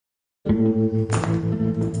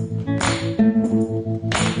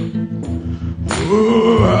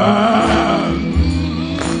Oh, I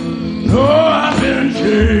know I've been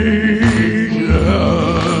changed.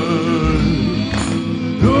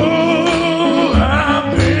 Oh,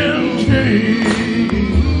 I've been changed.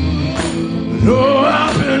 No,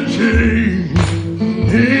 I've been changed.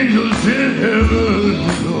 Angels in heaven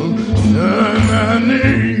sign my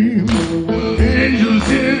name. Angels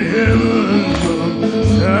in heaven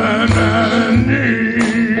sign my name.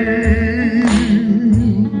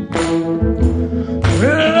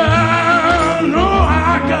 Well, I know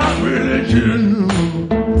I got religion.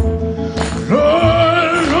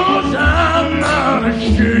 Lord knows I'm not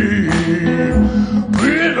ashamed.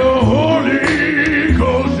 With the Holy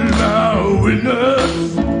Ghost as our witness,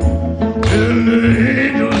 and the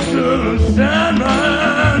angels shall sign my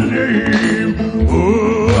name.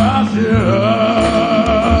 Oh, I said,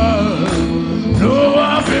 I know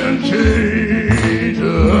I've been changed.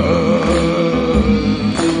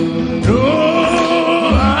 No,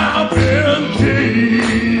 I've been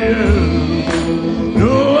changed.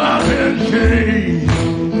 No, I've been changed.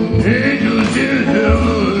 Angels in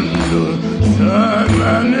heaven sign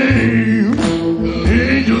my name.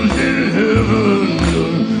 Angels in heaven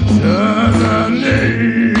sign my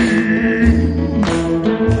name.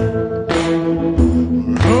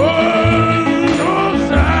 Lord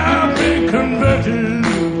knows I've been converted.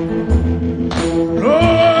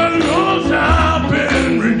 Lord knows I've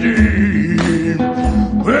been redeemed.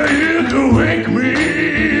 Well, you can wake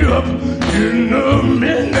me up in the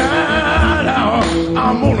midnight hour.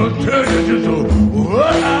 I'm gonna tell you just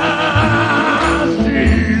what I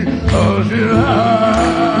see. Oh, see, I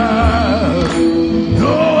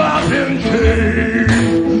know I've been changed.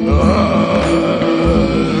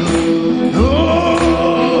 No,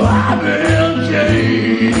 I've been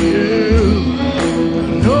changed.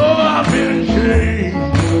 No, I've been changed.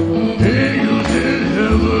 Angels in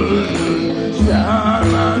heaven sign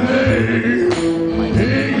my name.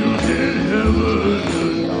 Angels in heaven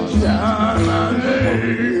sign my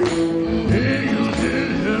name. Angels in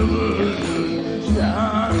heaven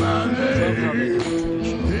sign my name.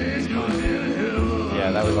 Angels in heaven. Yeah,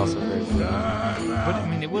 that was also great. But I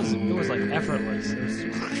mean, it was like effortless. It was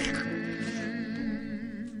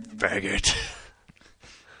Faggot.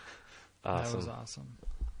 That was Awesome. awesome.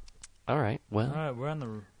 All right. Well, All right, we're on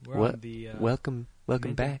the welcome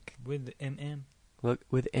mental- back with the MM,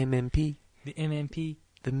 with MMP, the MMP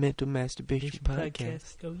the Mental Masturbation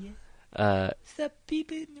Podcast. Oh yeah. Uh, Sup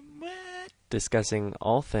people in the what? discussing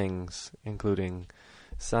all things, including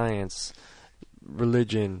science,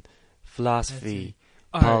 religion, philosophy,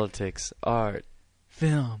 Art, politics, art,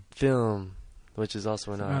 film, film, which is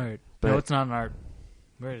also an art. art. But No, it's not an art.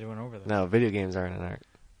 We already went over that. no, video games aren't an art.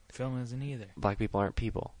 Film isn't either. Black people aren't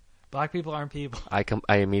people. Black people aren't people. I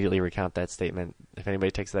immediately recount that statement. If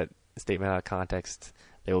anybody takes that statement out of context,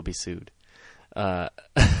 they will be sued.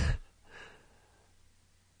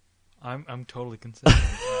 I'm totally considering.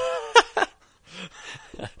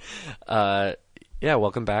 Yeah,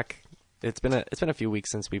 welcome back. It's been a few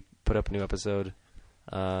weeks since we put up a new episode.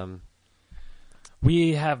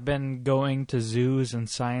 We have been going to zoos and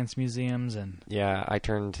science museums and Yeah, I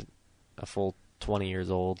turned a full 20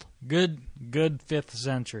 years old. good 5th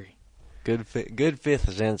century. Good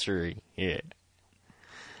 5th century. Yeah.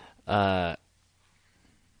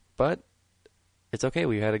 But it's okay.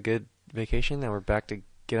 We had a good vacation. Now we're back to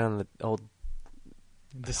get on the old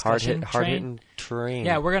Discussion hard train. hitting train.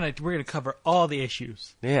 Yeah, we're gonna cover all the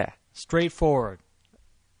issues. Yeah, Straightforward.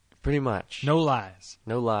 pretty much. No lies.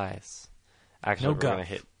 No lies. Actually, No we're gonna guff.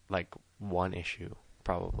 hit like one issue,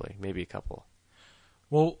 probably, maybe a couple.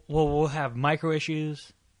 We'll have micro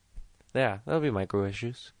issues. Yeah, that'll be micro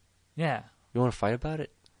issues. Yeah. You want to fight about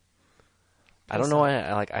it? I don't know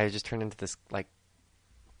why. I just turned into this like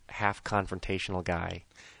half confrontational guy.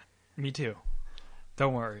 Me too.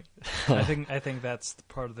 Don't worry. I think that's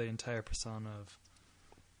part of the entire persona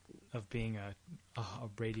of being a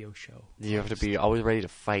radio show. You have to be always ready to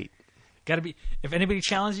fight. Got to be. If anybody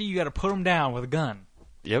challenges you, you got to put them down with a gun.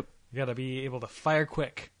 Yep. You got to be able to fire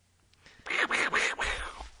quick.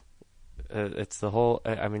 It's the whole.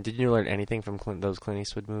 I mean, did you learn anything from those Clint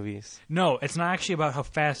Eastwood movies? No, it's not actually about how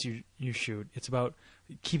fast you shoot. It's about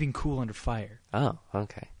keeping cool under fire. Oh,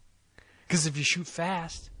 okay. Because if you shoot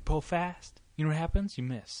fast, pull fast, you know what happens? You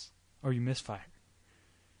miss. Or you misfire.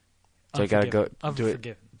 So you gotta go do it.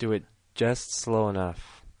 Unforgiven. Do it just slow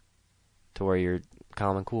enough to where you're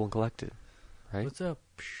calm and cool and collected, right? What's up?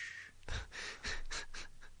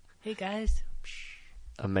 Hey guys.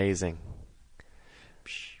 Amazing.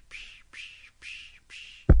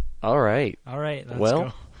 All right. All right, let's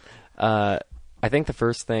Well, I think the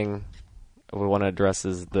first thing we want to address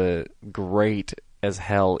is the great as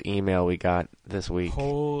hell email we got this week.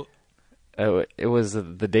 It was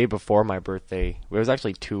the day before my birthday. It was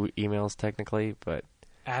actually 2 emails technically, but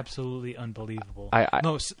absolutely unbelievable.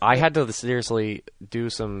 I had to seriously do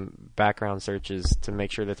some background searches to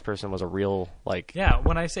make sure this person was a real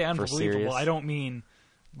when I say unbelievable, I don't mean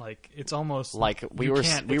it's almost we were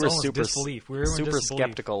super disbelief. We were super disbelief.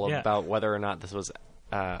 skeptical about whether or not this was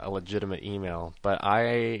a legitimate email, but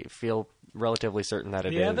I feel relatively certain that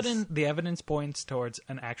it is. The evidence points towards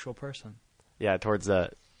an actual person. Yeah, towards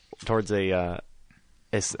a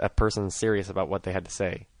person serious about what they had to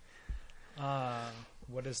say.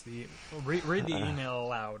 What is the read the email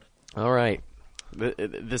aloud? All right,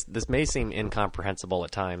 this may seem incomprehensible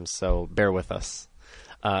at times, so bear with us.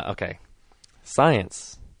 Okay,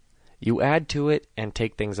 science. You add to it and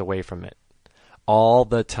take things away from it all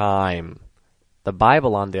the time. The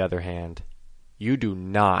Bible, on the other hand, you do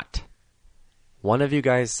not. One of you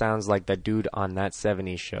guys sounds like that dude on That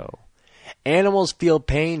 70s Show. Animals feel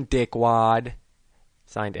pain, dickwad.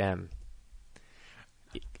 Signed M.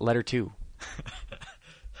 Letter 2.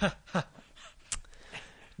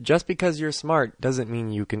 Just because you're smart doesn't mean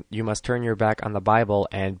you must turn your back on the Bible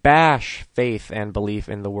and bash faith and belief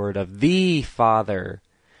in the word of the Father.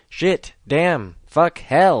 Shit, damn, fuck,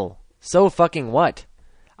 hell. So fucking what?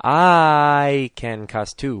 I can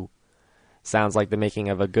cuss too. Sounds like the making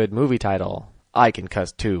of a good movie title. I can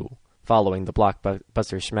cuss too. Following the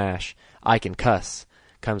blockbuster smash, I can cuss,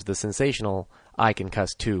 comes the sensational I can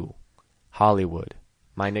cuss too. Hollywood,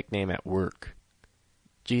 my nickname at work.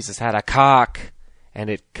 Jesus had a cock, and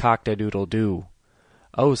it cocked-a-doodle-doo.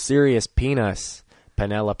 Oh, Sirius Penis,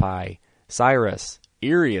 Penelope, Cyrus,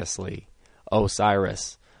 Iriously. Oh,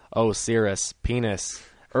 Cyrus, oh, Cirrus, Penis,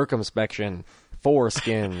 Circumspection, 4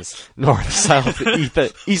 skins, north, south,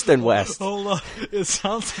 east, and west. Hold on. It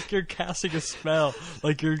sounds like you're casting a spell.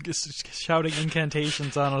 Like you're shouting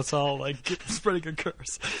incantations on us all, like spreading a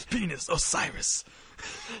curse. Penis, Osiris,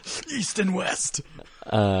 east and west.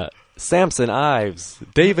 Samson Ives,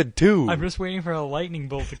 David too. I'm just waiting for a lightning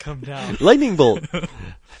bolt to come down. Lightning bolt.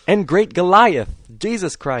 And great Goliath,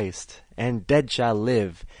 Jesus Christ, and dead shall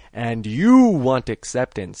live. And you want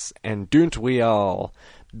acceptance, and don't we all?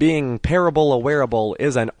 Being parable awareable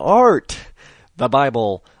is an art. The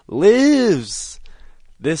Bible lives.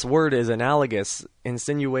 This word is analogous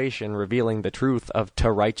insinuation revealing the truth of to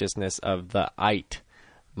righteousness of the ite.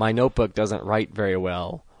 My notebook doesn't write very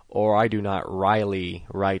well, or I do not wryly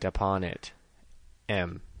write upon it.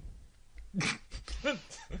 M.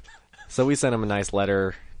 So we sent him a nice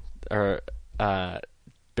letter,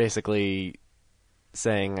 basically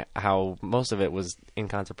saying how most of it was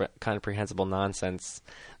incomprehensible nonsense,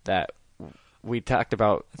 that we talked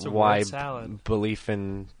about why belief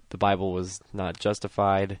in the Bible was not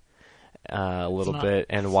justified a little bit,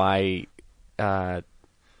 and why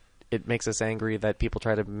it makes us angry that people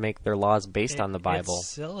try to make their laws based on the Bible. It's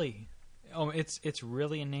silly. Oh, it's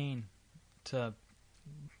really inane to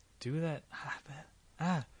do that.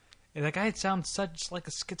 That guy sounds such like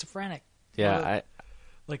a schizophrenic. Yeah,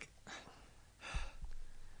 it's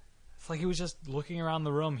like he was just looking around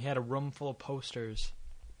the room. He had a room full of posters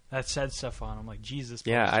that said stuff on them, like Jesus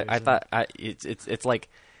posters. Yeah, I thought it's like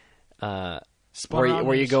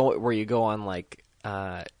where you go on like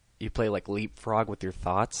you play like leapfrog with your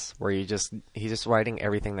thoughts, where he's just writing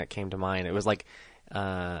everything that came to mind. It was like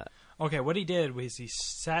okay, what he did was he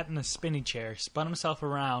sat in a spinny chair, spun himself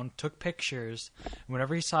around, took pictures, and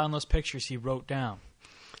whatever he saw in those pictures, he wrote down.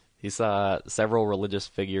 He saw several religious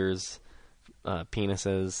figures,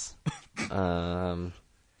 penises,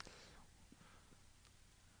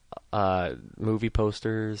 movie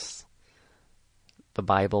posters, the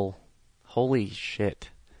Bible. Holy shit!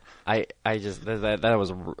 I just that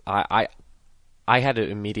was I had to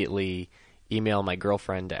immediately email my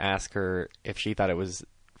girlfriend to ask her if she thought it was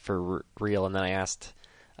for real, and then I asked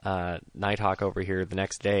Nighthawk over here the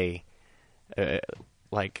next day,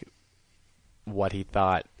 like what he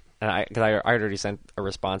thought, and because I already sent a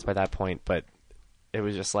response by that point, but it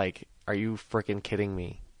was just like, are you freaking kidding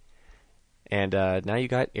me? And now you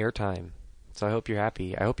got airtime, so I hope you're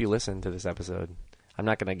happy. I hope you listen to this episode. I'm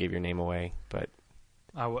not gonna give your name away, but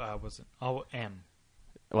I wasn't. Oh, M.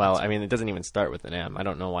 Well, I mean, it doesn't even start with an M. I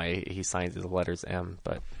don't know why he signs his letters M,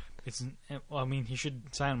 but I mean, he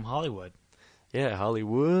should sign him Hollywood. Yeah,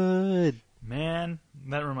 Hollywood. Man,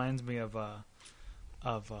 that reminds me of what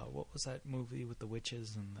was that movie with the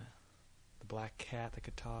witches and the black cat that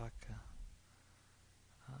could talk?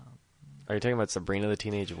 Are you talking about Sabrina the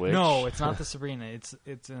Teenage Witch? No, it's not the Sabrina. It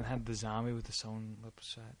had the zombie with the sewn lip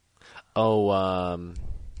shut. Oh,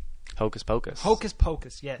 Hocus Pocus. Hocus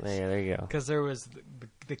Pocus, yes. There you go. Because there was,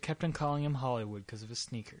 they kept on calling him Hollywood because of his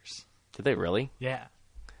sneakers. Did they really? Yeah.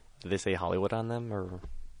 Did they say Hollywood on them, or?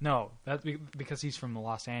 No, that's because he's from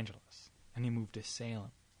Los Angeles and he moved to Salem.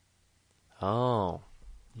 Oh.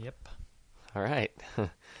 Yep. All right.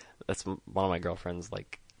 That's one of my girlfriend's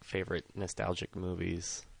like favorite nostalgic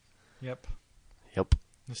movies. Yep. Yep.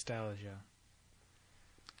 Nostalgia.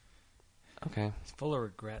 Okay. It's full of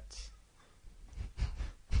regrets.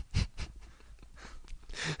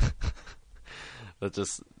 That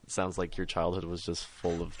just sounds like your childhood was just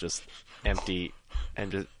full of just empty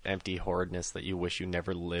horridness that you wish you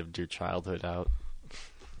never lived your childhood out.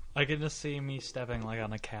 I can just see me stepping like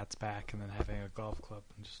on a cat's back and then having a golf club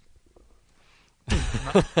and just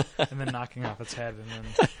and then knocking off its head and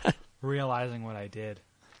then realizing what I did.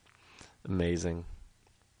 Amazing.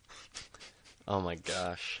 Oh my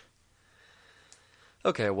gosh.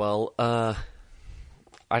 Okay, well, I'd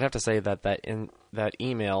have to say that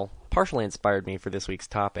email partially inspired me for this week's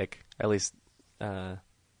topic. At least, yeah,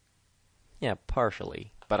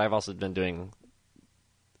 partially. But I've also been doing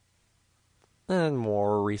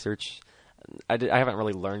more research. I haven't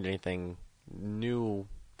really learned anything new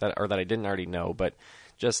that I didn't already know, but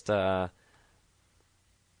just kind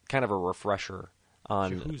of a refresher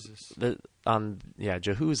on Jehusus,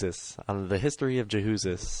 on the history of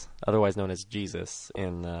Jehusus, otherwise known as Jesus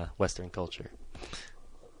in Western culture.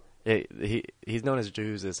 He's known as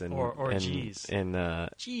Jehusus in Jeez.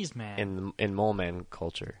 Jeez, man. in Molman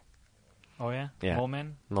culture. Oh yeah, yeah.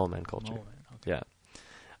 Molman culture. Okay.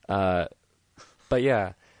 Yeah. But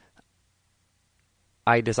yeah,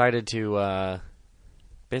 I decided to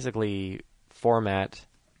basically format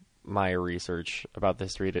my research about the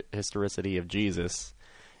historicity of Jesus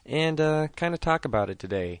and kind of talk about it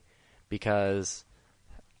today, because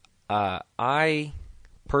I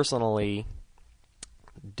personally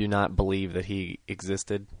do not believe that he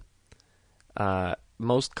existed.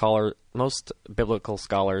 Most biblical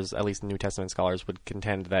scholars, at least New Testament scholars, would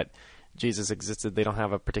contend that Jesus existed. They don't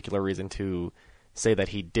have a particular reason to say that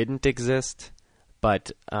he didn't exist,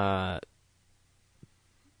 but at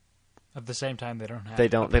the same time, they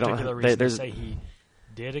don't have reason to say he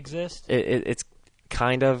did exist. It's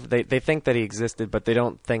kind of they think that he existed, but they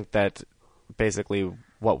don't think that basically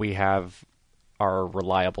what we have are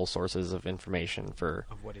reliable sources of information for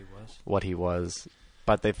of what he was.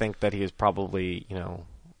 But they think that he is probably,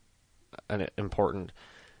 an important.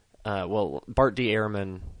 Bart D.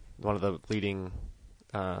 Ehrman, one of the leading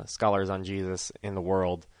scholars on Jesus in the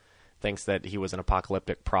world, thinks that he was an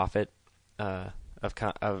apocalyptic prophet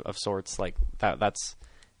of sorts. Like that's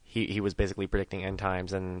he was basically predicting end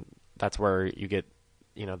times, and that's where you get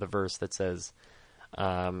the verse that says,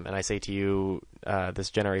 and I say to you, this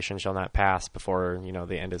generation shall not pass before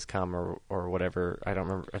the end has come, or whatever. I don't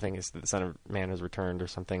remember. I think it's the Son of Man has returned or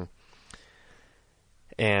something.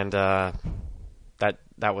 And that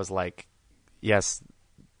was like, yes,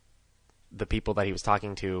 the people that he was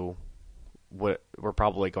talking to were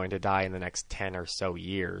probably going to die in the next 10 or so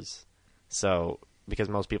years. So because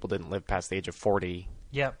most people didn't live past the age of 40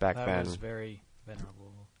 back then. That was very venerable.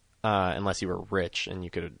 Unless you were rich and you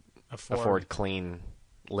could afford clean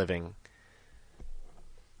living.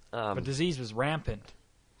 But disease was rampant.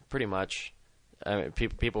 Pretty much.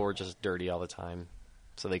 People were just dirty all the time,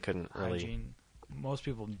 so they couldn't really... Hygiene. Most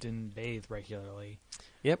people didn't bathe regularly.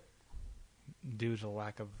 Yep. Due to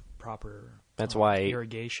lack of proper That's why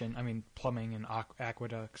irrigation. I mean, plumbing and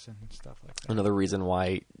aqueducts and stuff like that. Another reason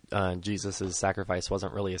why Jesus' sacrifice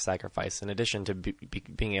wasn't really a sacrifice. In addition to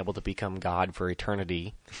being able to become God for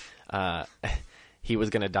eternity, he was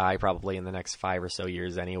going to die probably in the next 5 or so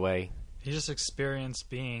years anyway. He just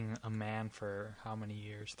experienced being a man for how many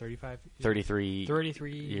years? 35?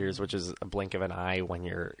 33 years, which is a blink of an eye when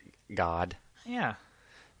you're God. Yeah.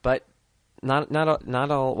 But not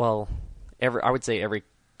all, well, I would say every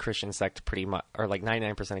Christian sect pretty much, or like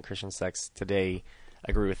 99% of Christian sects today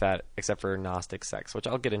agree with that, except for Gnostic sects, which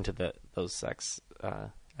I'll get into those sects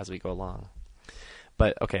as we go along.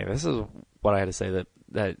 But okay, this is what I had to say,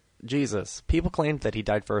 that Jesus, people claimed that he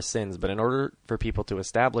died for our sins, but in order for people to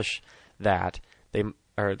establish that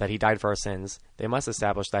he died for our sins, they must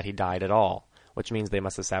establish that he died at all, which means they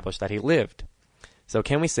must establish that he lived. So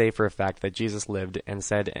can we say for a fact that Jesus lived and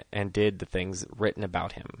said and did the things written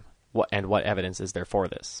about him? What evidence is there for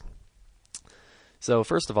this? So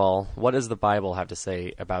first of all, what does the Bible have to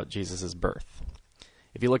say about Jesus' birth?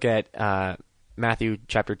 If you look at Matthew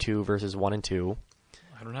chapter 2, verses 1 and 2.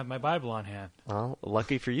 I don't have my Bible on hand. Well,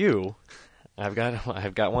 lucky for you, I've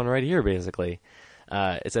got one right here, basically.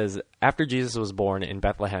 It says, after Jesus was born in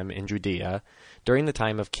Bethlehem in Judea, during the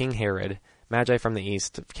time of King Herod, Magi from the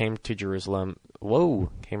east came to Jerusalem.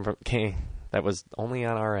 Came. That was only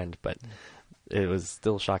on our end, but it was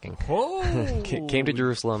still shocking. Whoa! Came to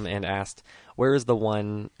Jerusalem and asked, "Where is the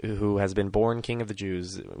one who has been born King of the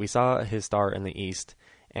Jews? We saw his star in the east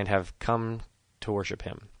and have come to worship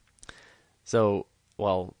him." So,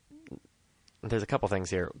 well, there's a couple things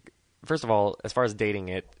here. First of all, as far as dating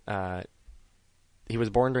it, he was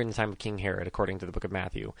born during the time of King Herod, according to the book of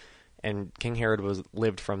Matthew. And King Herod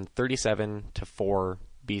lived from 37 to 4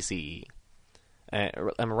 BCE. I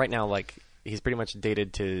mean, right now, like, he's pretty much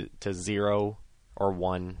dated to 0 or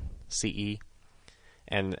 1 CE.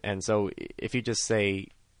 And so if you just say,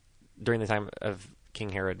 during the time of King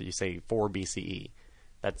Herod, you say 4 BCE,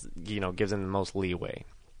 that's, gives him the most leeway.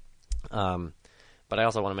 But I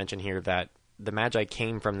also want to mention here that the Magi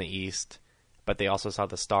came from the east, but they also saw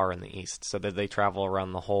the star in the east, so that they travel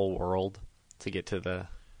around the whole world to get to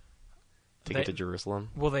get to Jerusalem.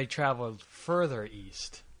 Well, they traveled further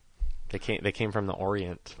east. They came from the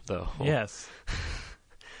Orient, though. Yes.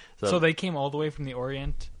 So they came all the way from the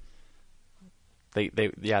Orient. They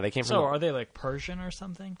came from. So are they like Persian or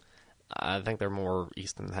something? I think they're more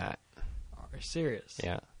east than that. Are you serious?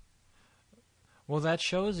 Yeah. Well, that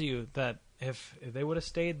shows you that if they would have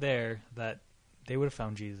stayed there, that they would have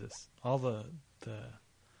found Jesus. All the I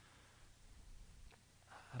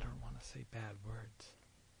don't want to say bad words.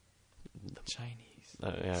 Chinese.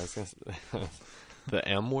 Yeah, I was gonna say, the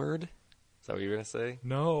M word? Is that what you were going to say?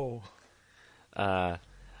 No.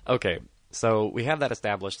 Okay, so we have that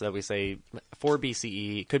established that we say 4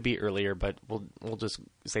 BCE. It could be earlier, but we'll just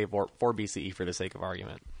say 4 BCE for the sake of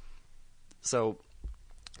argument. So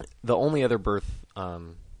the only other birth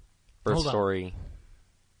story...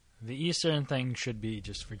 The Eastern thing should be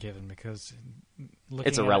just forgiven because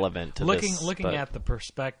it's irrelevant to looking but... at the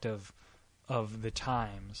perspective of the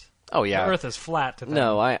times. Oh yeah, the Earth is flat to them.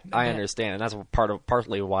 No, I understand, and that's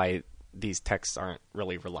partly why these texts aren't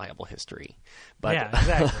really reliable history. But yeah,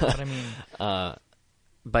 exactly. But I mean,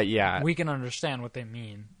 but yeah, we can understand what they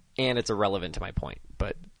mean, and it's irrelevant to my point.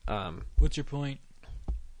 But what's your point?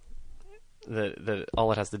 The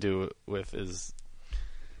all it has to do with is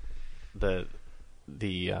well,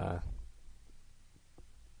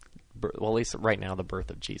 at least right now, the birth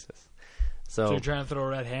of Jesus. So you're trying to throw a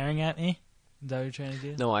red herring at me? Is that what you're trying to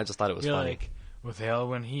do? No, I just thought it was funny. Like, well, they all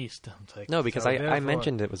went east. I'm like, no, because I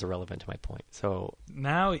mentioned it was irrelevant to my point. So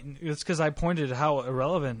now it's because I pointed how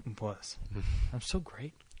irrelevant it was. I'm so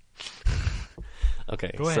great.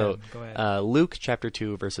 Okay, Go ahead. Luke chapter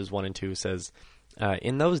 2, verses 1 and 2 says,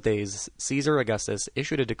 in those days, Caesar Augustus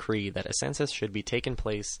issued a decree that a census should be taken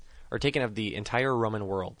of the entire Roman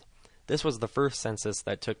world. This was the first census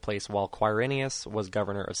that took place while Quirinius was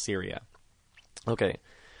governor of Syria. Okay,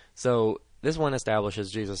 so this one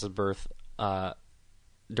establishes Jesus' birth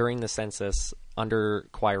during the census under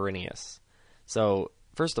Quirinius. So,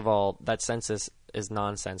 first of all, that census is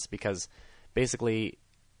nonsense because basically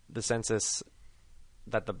the census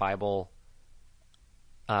that the Bible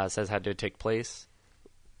says had to take place,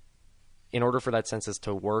 in order for that census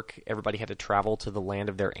to work, everybody had to travel to the land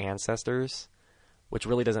of their ancestors, which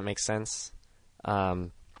really doesn't make sense.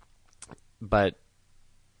 But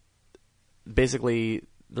basically,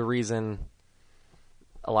 the reason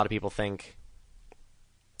a lot of people think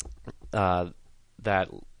that,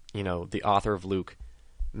 the author of Luke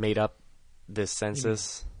made up this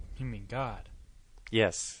census... You mean God?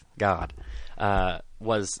 Yes, God.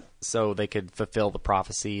 Was so they could fulfill the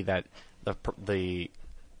prophecy that the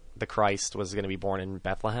Christ was going to be born in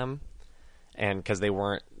Bethlehem, and because they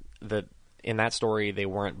weren't in that story they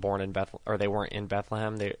weren't born in Bethlehem, or they weren't in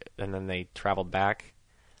Bethlehem. And then they traveled back.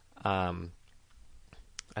 I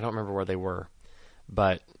don't remember where they were,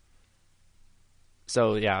 but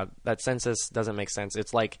so yeah, that census doesn't make sense.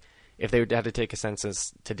 It's like if they had to take a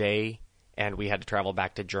census today, and we had to travel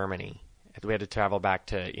back to Germany. We had to travel back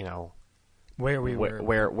to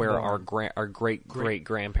where our great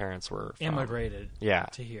grandparents were from. Immigrated. Yeah.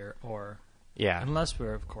 To here, or yeah, unless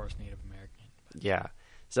we're of course Native American. Yeah.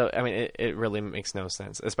 So I mean, it really makes no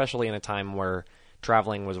sense, especially in a time where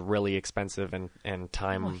traveling was really expensive and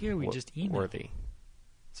time here we just email. worthy.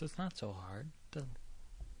 So it's not so hard.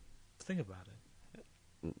 Think about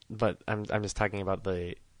it. But I'm just talking about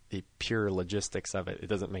the pure logistics of it. It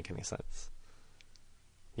doesn't make any sense.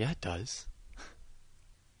 Yeah, it does.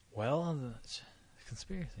 Well, it's a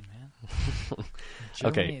conspiracy, man.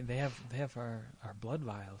 Germany, Okay. They have our blood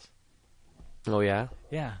vials. Oh yeah.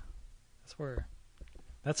 Yeah,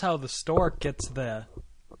 that's how the stork gets the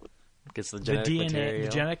genetic DNA, material. the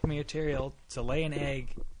genetic material to lay an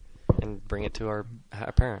egg and bring it to our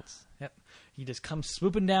parents. Yep. He just comes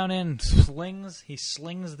swooping down in, slings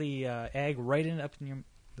the egg right up in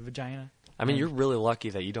the vagina. I mean, you're really lucky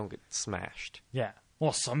that you don't get smashed. Yeah.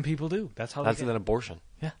 Well, some people do. That's how. That's they an abortion.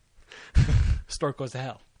 Yeah. Stork goes to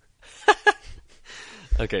hell.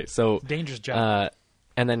 Okay, so Dangerous job.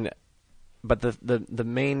 and then, but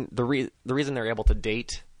the reason they're able to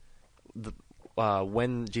date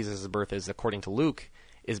when Jesus' birth is according to Luke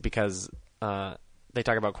is because they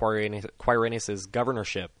talk about Quirinius'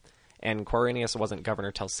 governorship, and Quirinius wasn't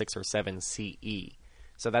governor till 6 or 7 CE.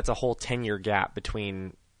 So that's a whole 10-year gap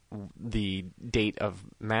between the date of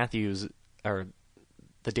Matthew's, or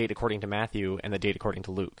the date according to Matthew, and the date according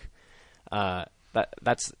to Luke.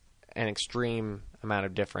 That's an extreme amount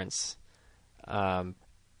of difference.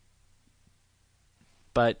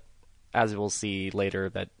 But as we'll see later,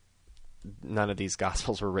 that none of these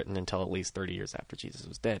Gospels were written until at least 30 years after Jesus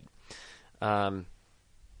was dead.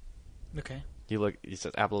 Okay. You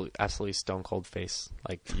said absolutely stone cold face,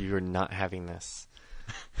 like you're not having this.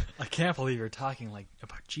 I can't believe you're talking like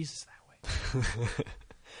about Jesus that way.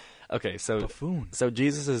 Okay, so Buffoon. So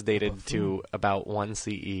Jesus is dated to about 1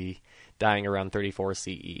 CE, dying around 34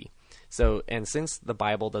 CE. So, and since the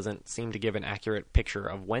Bible doesn't seem to give an accurate picture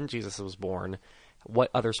of when Jesus was born, what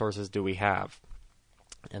other sources do we have?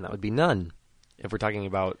 And that would be none, if we're talking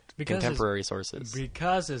about contemporary sources.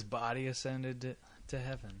 Because his body ascended to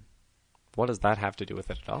heaven. What does that have to do with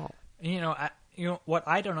it at all? You know, what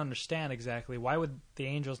I don't understand exactly. Why would the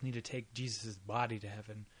angels need to take Jesus' body to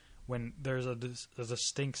heaven when there's a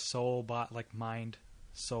distinct soul, like mind,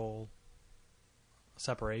 soul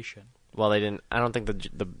separation? Well, they didn't. I don't think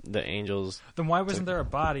the angels. Then why wasn't there a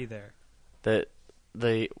body there? The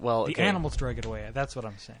animals drag it away. That's what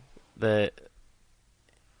I'm saying.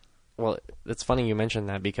 Well, it's funny you mentioned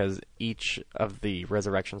that because each of the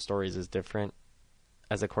resurrection stories is different,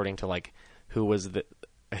 as according to like who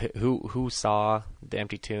saw the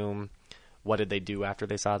empty tomb, what did they do after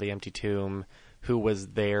they saw the empty tomb, who was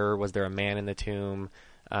there? Was there a man in the tomb?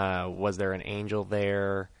 Was there an angel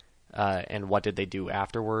there? And what did they do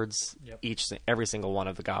afterwards? Yep. Every single one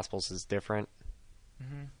of the Gospels is different.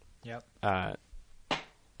 Mm-hmm. Yep.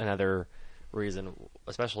 Another reason,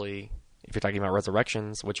 especially if you're talking about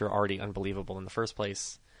resurrections, which are already unbelievable in the first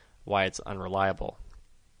place, why it's unreliable.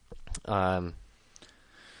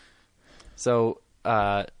 So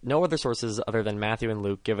no other sources other than Matthew and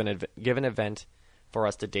Luke give an event for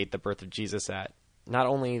us to date the birth of Jesus at. Not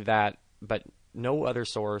only that, but no other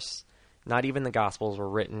source, not even the Gospels, were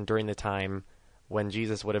written during the time when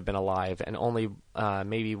Jesus would have been alive, and only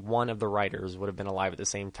maybe one of the writers would have been alive at the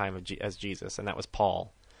same time as Jesus, and that was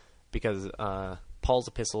Paul, because Paul's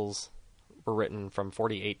epistles were written from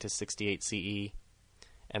 48 to 68 CE,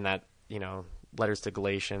 and that, letters to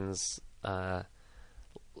Galatians,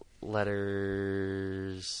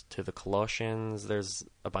 letters to the Colossians, there's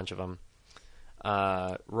a bunch of them,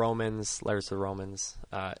 Romans, letters to the Romans,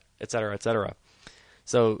 etc., etc.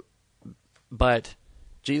 So, but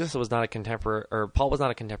Jesus was not a contemporary, or Paul was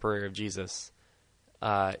not a contemporary of Jesus.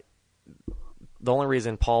 The only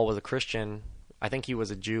reason Paul was a Christian, I think he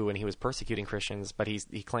was a Jew and he was persecuting Christians, but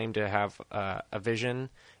he claimed to have a vision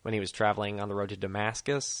when he was traveling on the road to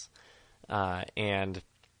Damascus, and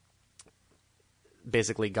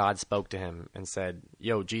basically God spoke to him and said,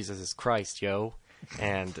 "Yo, Jesus is Christ, yo."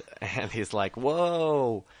 And he's like,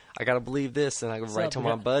 "Whoa, I gotta believe this," and I go right to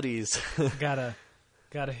my buddies.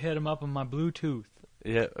 Gotta hit him up on my Bluetooth.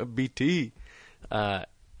 Yeah, BT.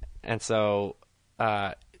 And so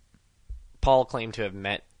Paul claimed to have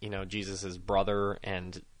met, Jesus' brother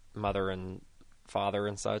and mother and father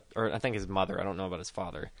and such, or I think his mother. I don't know about his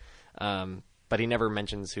father. But he never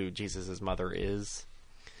mentions who Jesus' mother is.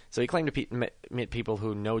 So he claimed to meet people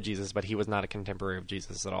who know Jesus, but he was not a contemporary of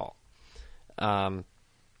Jesus at all.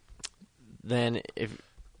 Then if...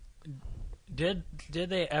 Did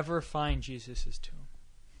they ever find Jesus' tomb?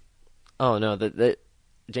 Oh, no, that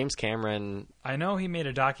James Cameron... I know he made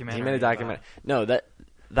a documentary. He made a documentary. No, that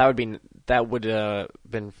would have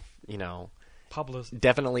been, published.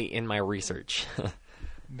 Definitely in my research.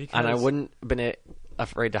 And I wouldn't have been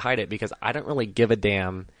afraid to hide it because I don't really give a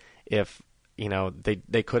damn if,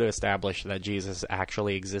 they could have established that Jesus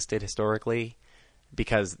actually existed historically,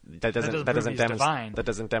 because that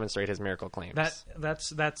doesn't demonstrate his miracle claims.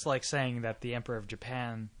 That's like saying that the Emperor of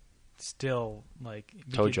Japan still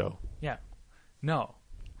Tojo. Yeah. No.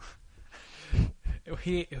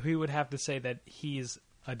 He would have to say that he's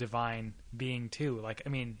a divine being too.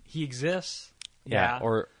 He exists. Yeah.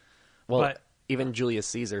 But even Julius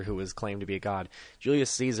Caesar, who was claimed to be a god.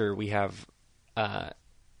 Julius Caesar, we have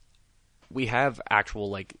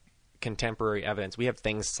actual contemporary evidence. We have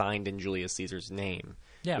things signed in Julius Caesar's name.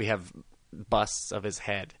 Yeah. We have busts of his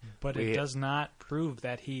head. But it does not prove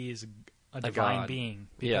that he is a divine god. being,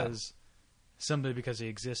 Yeah. because simply because he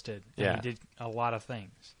existed and Yeah. he did a lot of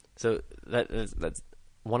things. So that's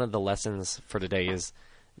one of the lessons for today is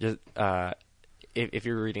just if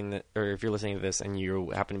you're reading or if you're listening to this and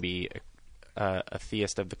you happen to be a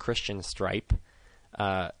theist of the Christian stripe,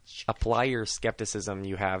 apply your skepticism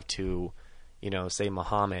you have to, say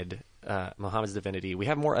Muhammad's divinity. We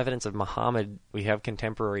have more evidence of Muhammad. We have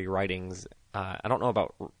contemporary writings. I don't know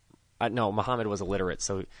about. No, Muhammad was illiterate,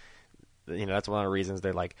 so that's one of the reasons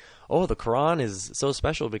they're like, oh, the Quran is so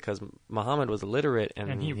special because Muhammad was illiterate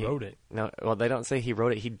And he wrote it. No, well, they don't say he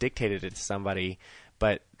wrote it. He dictated it to somebody,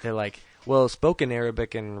 but they're like, well, spoken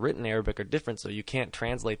Arabic and written Arabic are different, so you can't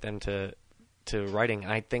translate them to writing.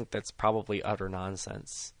 I think that's probably utter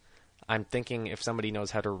nonsense. I'm thinking if somebody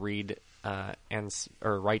knows how to read or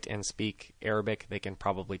write and speak Arabic, they can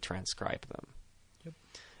probably transcribe them. Yep.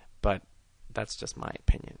 But that's just my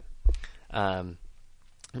opinion.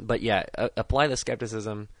 But yeah, apply the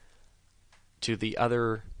skepticism to the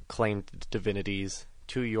other claimed divinities,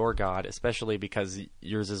 to your God, especially because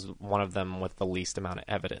yours is one of them with the least amount of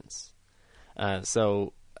evidence.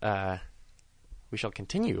 So we shall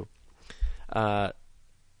continue. The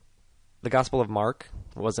Gospel of Mark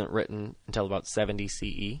wasn't written until about 70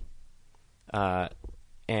 CE.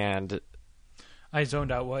 And I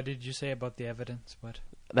zoned out. What did you say about the evidence? What?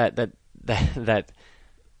 that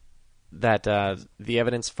the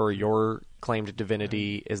evidence for your claimed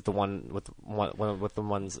divinity is the one with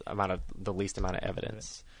the least amount of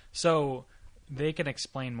evidence. So they can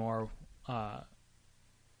explain more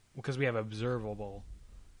because we have observable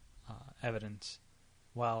evidence,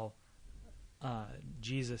 while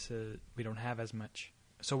Jesus we don't have as much.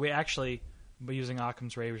 So we actually, by using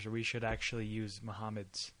Occam's razor, we should actually use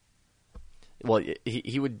Muhammad's. Well,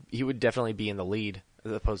 he would definitely be in the lead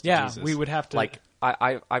as opposed to Jesus. Yeah, we would have to. Like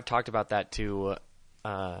I've talked about that to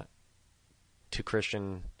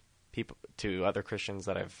Christian people, to other Christians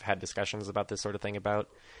that I've had discussions about this sort of thing about.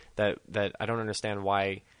 That I don't understand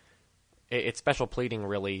why it's special pleading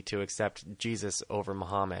really to accept Jesus over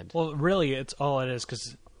Muhammad. Well, really, it's all it is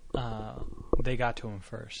because they got to him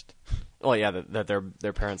first. Well, yeah, that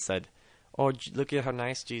their parents said, "Oh, look at how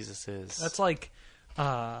nice Jesus is." That's like,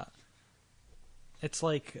 it's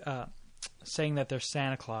like saying that there's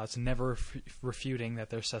Santa Claus and never refuting that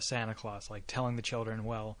there's a Santa Claus. Like telling the children,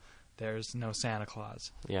 "Well, there's no Santa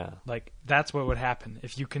Claus." Yeah, like that's what would happen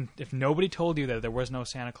if nobody told you that there was no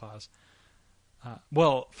Santa Claus.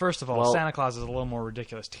 Well, first of all, Santa Claus is a little more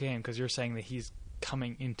ridiculous to him because you're saying that he's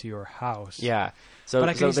coming into your house. Yeah. So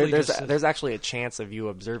there's there's actually a chance of you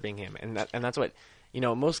observing him, and that's what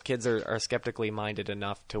most kids are skeptically minded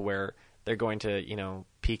enough to where they're going to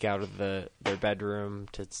peek out of their bedroom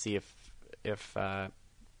to see if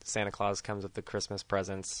Santa Claus comes with the Christmas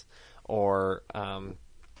presents, or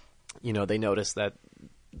they notice that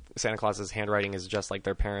Santa Claus's handwriting is just like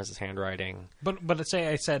their parents' handwriting. But say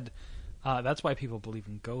I said that's why people believe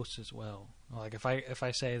in ghosts as well. Like if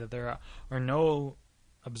I say that there are no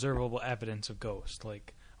observable evidence of ghosts,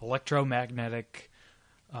 like electromagnetic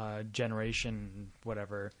generation,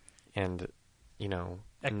 whatever, and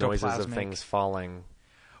noises of things falling.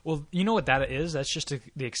 Well, you know what that is? That's just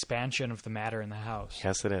the expansion of the matter in the house.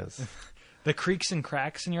 Yes, it is. The creaks and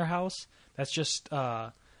cracks in your house. That's just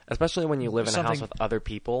especially when you live in a house with other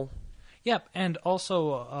people. Yep, and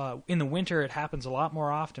also in the winter it happens a lot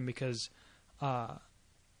more often because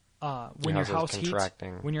when your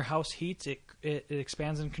house heats, it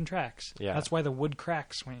expands and contracts. Yeah. That's why the wood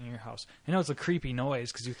cracks when in your house. I know it's a creepy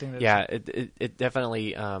noise because you think that. Yeah, it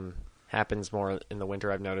definitely happens more in the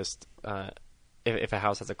winter. I've noticed if a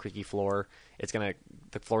house has a creaky floor,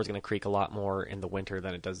 the floor is gonna creak a lot more in the winter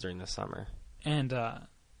than it does during the summer. And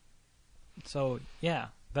so yeah,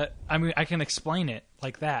 I can explain it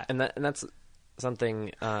like that. And that's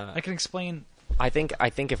something I can explain. I think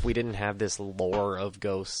if we didn't have this lore of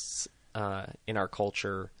ghosts in our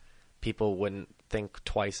culture, people wouldn't think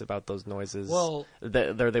twice about those noises. Well,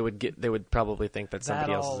 they would probably think that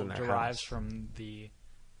somebody else is in their house. That all derives from the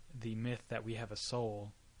myth that we have a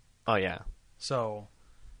soul. Oh yeah. So,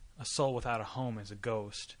 a soul without a home is a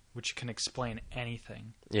ghost, which can explain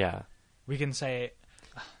anything. Yeah. We can say.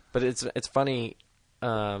 But it's funny.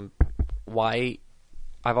 Why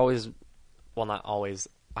I've always, well, not always.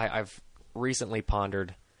 I've recently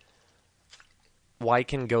pondered, why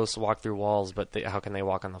can ghosts walk through walls, but how can they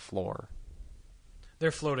walk on the floor?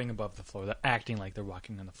 They're floating above the floor. They're acting like they're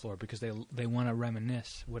walking on the floor because they want to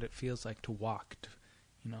reminisce what it feels like to walk.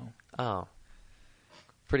 Oh,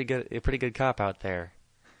 pretty good cop out there.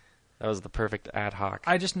 That was the perfect ad hoc.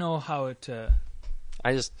 I just know how to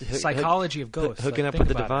I just Psychology of ghosts. hooking Like, up with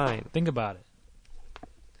the think about divine. it. Think about it.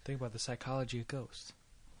 Think about the psychology of ghosts.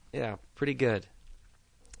 Yeah, pretty good.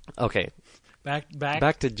 Okay,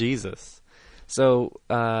 Back to Jesus. So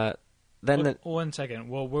then the, 1 second.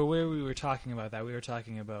 Well, where we were talking about that, we were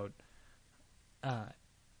talking about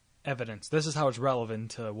evidence. This is how it's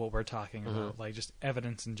relevant to what we're talking about, like just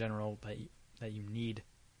evidence in general that you need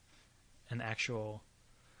an actual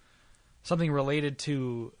something related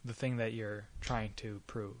to the thing that you're trying to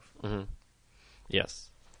prove.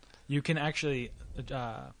 yes, You can actually, it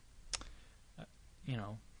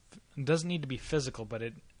doesn't need to be physical, but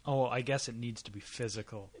I guess it needs to be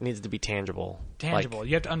physical. it needs to be tangible. Tangible. Like,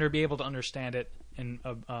 You have to be able to understand it and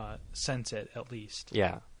sense it at least.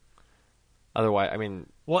 yeah. Otherwise, I mean,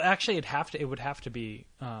 Well, actually, it would have to be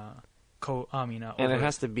and it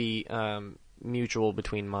has to be mutual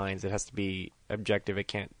between minds. It has to be objective. It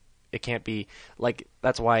can't be like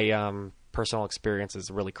that's why personal experience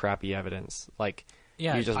is really crappy evidence. Like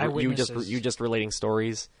you just relating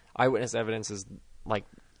stories. Eyewitness evidence is like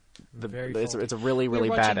it's a really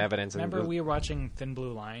bad evidence. Remember, we were watching Thin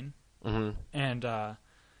Blue Line, and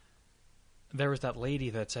there was that lady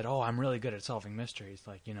that said, "Oh, I'm really good at solving mysteries.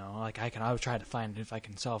 Like I would try to find if I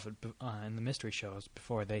can solve it in the mystery shows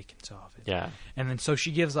before they can solve it." Yeah, and then so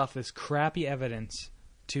she gives off this crappy evidence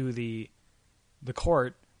to the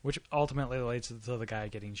court, which ultimately leads to the guy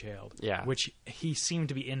getting jailed. Yeah, which he seemed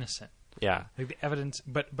to be innocent. Yeah, like the evidence,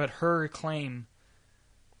 but her claim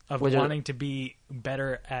of wanting to be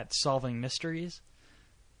better at solving mysteries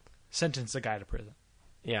sentenced the guy to prison.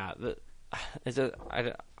 Yeah,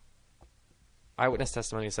 eyewitness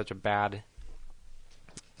testimony is such a bad,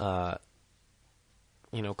 claim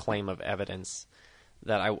of evidence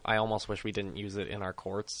that I almost wish we didn't use it in our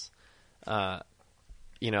courts. Unless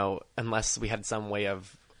we had some way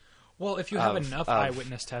of. Well, if you have enough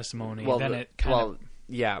eyewitness testimony, then it kind of.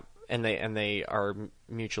 Yeah, and they are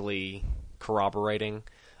mutually corroborating.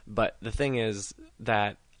 But the thing is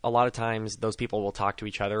that a lot of times those people will talk to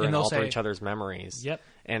each other and alter each other's memories. Yep.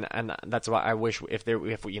 And that's why I wish if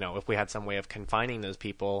we had some way of confining those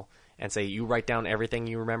people and say you write down everything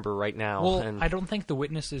you remember right now. Well, I don't think the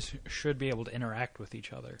witnesses should be able to interact with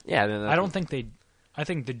each other. Yeah, I don't think they. I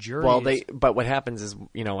think the jury. Well, but what happens is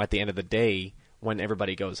at the end of the day when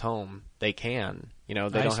everybody goes home they can they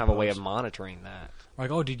don't have a way of monitoring that. Like,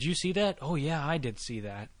 oh, did you see that? Oh, yeah, I did see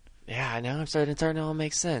that. Yeah, now I'm starting to all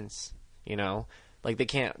make sense. Like they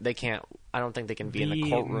can't. I don't think they can be in the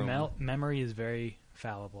courtroom. Memory is very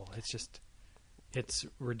fallible. It's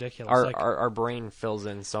ridiculous. Our brain fills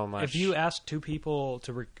in so much. If you ask two people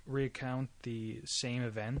to recount the same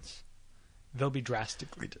events, they'll be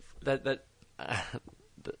drastically different.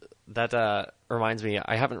 That reminds me.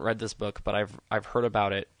 I haven't read this book, but I've heard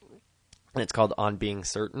about it, and it's called On Being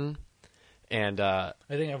Certain. And I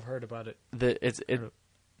think I've heard about it. I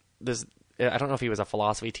don't know if he was a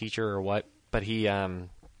philosophy teacher or what, but he it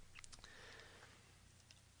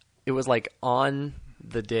was like on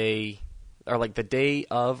the day or like the day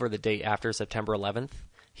of or the day after September 11th,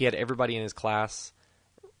 he had everybody in his class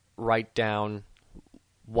write down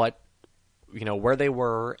what where they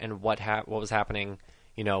were and what was happening,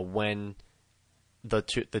 when the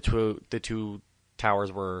two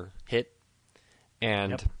towers were hit.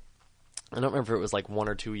 And yep. I don't remember if it was like 1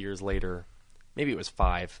 or 2 years later. Maybe it was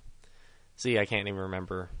 5. See, I can't even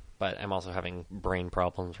remember, but I'm also having brain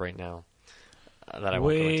problems right now that I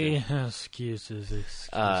won't go into. Excuses.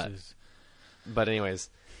 But anyways,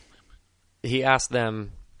 he asked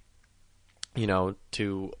them,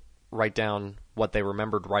 to write down what they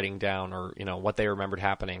remembered writing down or, what they remembered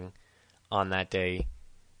happening on that day,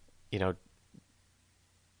 2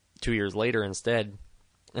 years later instead.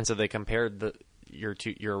 And so they compared your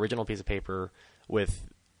original piece of paper with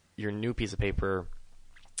your new piece of paper,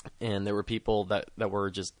 and there were people that were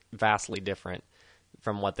just vastly different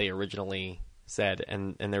from what they originally said,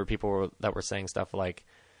 and there were people that were saying stuff like,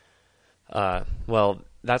 well,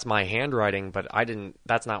 that's my handwriting, but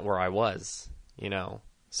that's not where I was,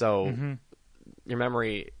 so your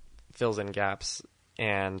memory fills in gaps,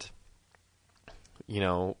 and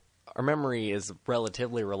our memory is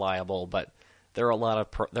relatively reliable, but there are a lot of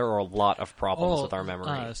problems with our memory.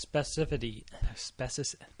 Specificity.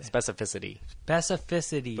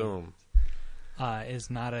 Boom. Is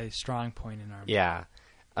not a strong point in our memory. Yeah.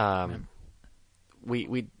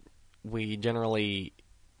 We generally.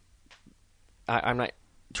 I'm not.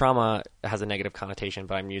 Trauma has a negative connotation,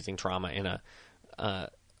 but I'm using trauma in a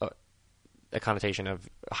connotation of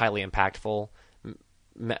highly impactful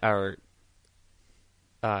or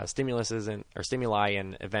stimuli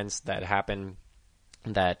and events that happen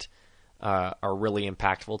that are really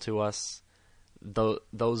impactful to us,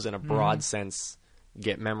 those in a broad sense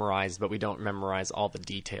get memorized, but we don't memorize all the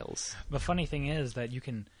details. The funny thing is that you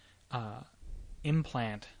can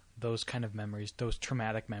implant those kind of memories, those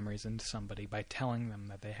traumatic memories, into somebody by telling them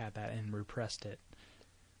that they had that and repressed it.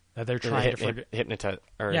 That they're trying to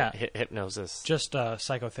forget. Hypnosis. Just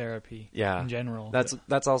psychotherapy. Yeah. In general.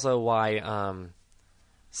 That's also why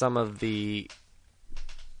some of the,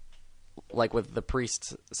 like with the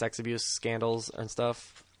priest sex abuse scandals and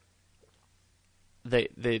stuff,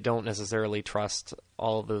 they don't necessarily trust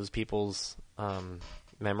all of those people's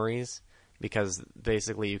memories, because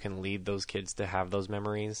basically you can lead those kids to have those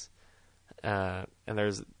memories, and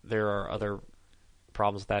there are other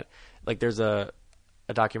problems with that. Like there's a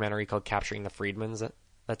documentary called Capturing the Friedmans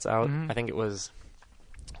that's out. I think it was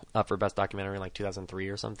up for best documentary in like 2003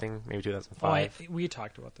 or something, maybe 2005. We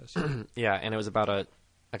talked about this. Yeah, and it was about a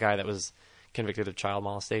guy that was convicted of child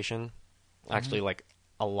molestation, actually like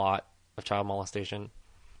a lot of child molestation,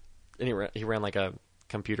 and he ran like a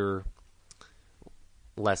computer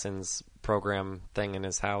lessons program thing in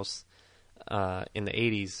his house in the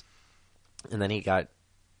 80s, and then he got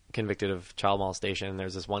convicted of child molestation. And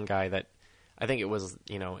there's this one guy that I think it was,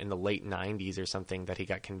 in the late 90s or something that he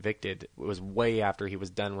got convicted. It was way after he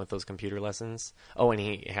was done with those computer lessons. Oh, and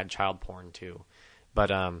he had child porn too.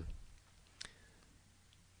 But awesome.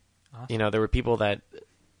 There were people that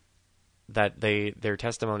their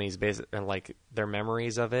testimonies and like their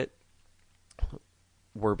memories of it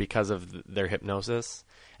were because of their hypnosis.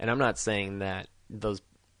 And I'm not saying that those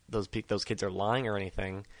kids are lying or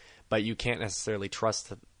anything, but you can't necessarily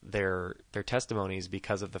trust their testimonies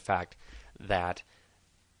because of the fact that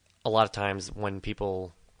a lot of times when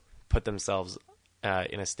people put themselves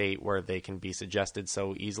in a state where they can be suggested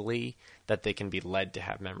so easily that they can be led to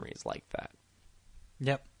have memories like that.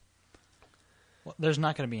 Yep. Well, there's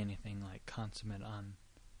not going to be anything like consummate on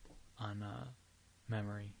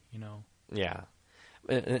memory, Yeah,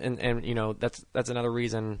 and that's another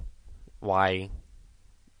reason why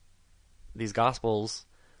these gospels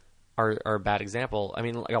are a bad example. I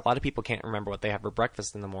mean, like, a lot of people can't remember what they have for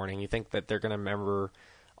breakfast in the morning. You think that they're going to remember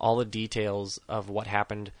all the details of what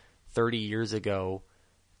happened 30 years ago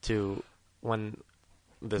to when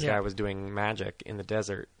this guy was doing magic in the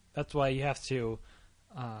desert. That's why you have to,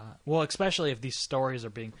 especially if these stories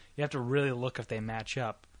are you have to really look if they match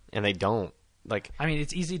up. And they don't. I mean,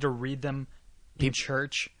 it's easy to read them in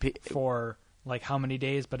church for like how many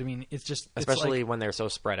days, but I mean, it's just... Especially when they're so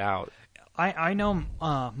spread out. I know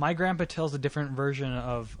my grandpa tells a different version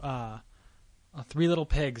of Three Little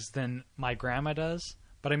Pigs than my grandma does,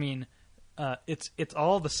 but I mean, it's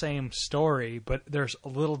all the same story, but there's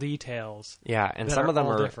little details. Yeah, and some of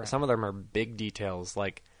them are big details,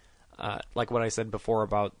 like what I said before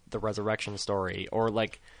about the resurrection story, or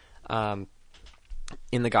like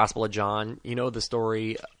in the Gospel of John, the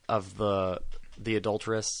story of the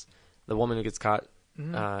adulteress, the woman who gets caught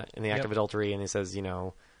in the act of adultery, and he says,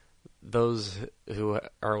 those who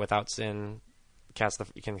are without sin can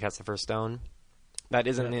cast the first stone. That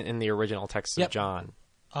isn't in the original text of John.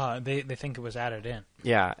 They think it was added in.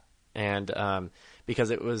 Yeah, and because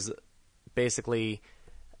it was basically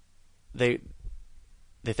they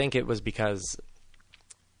think it was because,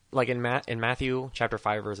 like in Matthew chapter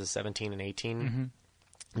 5 verses 17 and 18,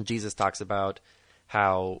 Jesus talks about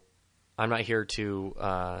how I'm not here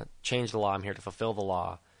to change the law, I'm here to fulfill the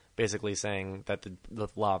law. Basically saying that the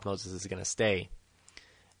law of Moses is going to stay.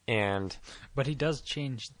 But he does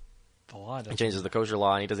change the law. He changes the kosher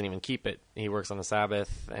law, and he doesn't even keep it. He works on the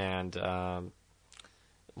Sabbath, and the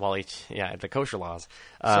kosher laws.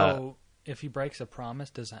 So if he breaks a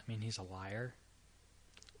promise, does that mean he's a liar?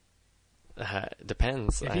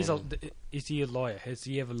 Depends. Is he a lawyer? Has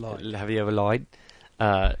he ever lied? Have you ever lied?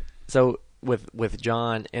 So with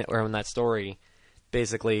John, or in that story,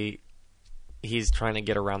 basically, he's trying to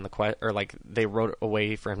get around the question, or like they wrote a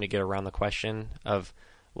way for him to get around the question of,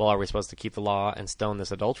 well, are we supposed to keep the law and stone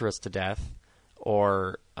this adulteress to death,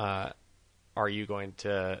 or are you going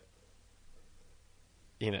to,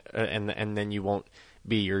 and then you won't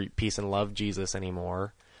be your peace and love Jesus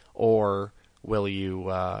anymore, or will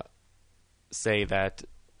you say that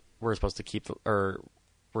we're supposed to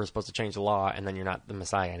we're supposed to change the law, and then you're not the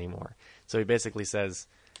Messiah anymore? So he basically says,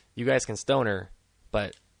 you guys can stone her,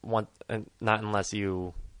 but not unless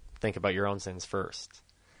you think about your own sins first.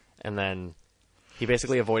 And then he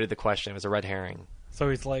basically avoided the question. It was a red herring. So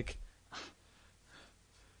he's like,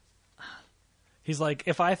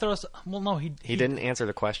 if I throw... Well, no, he didn't answer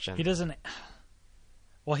the question. He doesn't...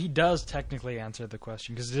 Well, he does technically answer the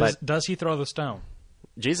question, because does he throw the stone?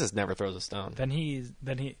 Jesus never throws a stone. Then he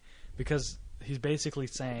because he's basically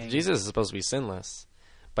saying... Jesus is supposed to be sinless.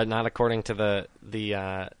 but not according to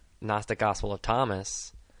the Gnostic Gospel of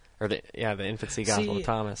Thomas, or the Infancy Gospel of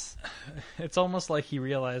Thomas. It's almost like he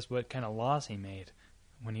realized what kind of laws he made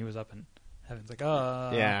when he was up in heaven. It's like,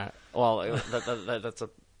 yeah. Well, that's a.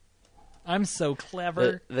 I'm so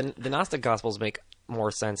clever. The Gnostic Gospels make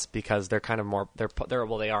more sense because they're kind of more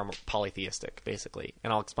they are more polytheistic basically,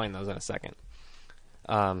 and I'll explain those in a second.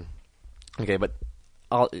 Okay, but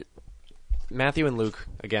Matthew and Luke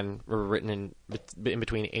again were written in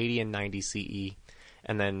between 80 and 90 CE,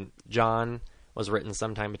 and then John was written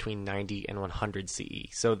sometime between 90 and 100 CE.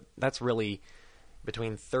 So that's really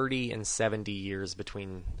between 30 and 70 years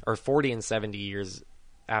or 40 and 70 years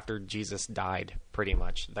after Jesus died, pretty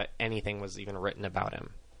much, that anything was even written about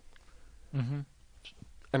him. Mm-hmm.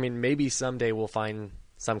 I mean, maybe someday we'll find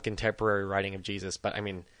some contemporary writing of Jesus, but I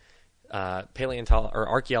mean,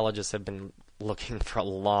 archaeologists have been looking for a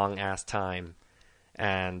long ass time,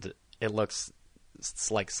 and it looks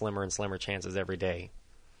like slimmer and slimmer chances every day.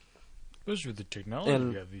 Especially with the technology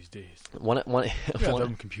we have these days. One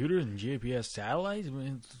them computers and GPS satellites. I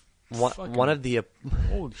mean, one of the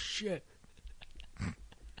holy shit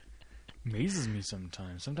amazes me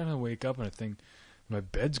sometimes. Sometimes I wake up and I think my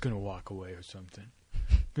bed's gonna walk away or something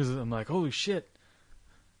because I'm like, holy shit,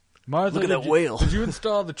 Martha! Look at that whale. Did you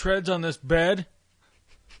install the treads on this bed?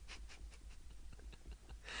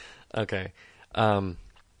 Okay.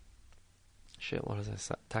 Shit. What was I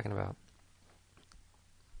talking about?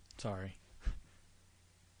 Sorry.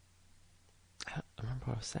 I don't remember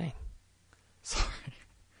what I was saying. Sorry.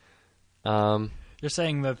 You're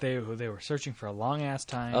saying that they were searching for a long ass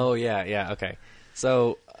time. Oh yeah, okay.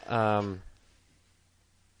 So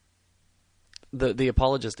the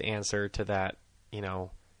apologist answer to that,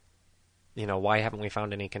 why haven't we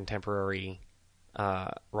found any contemporary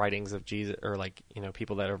writings of Jesus, or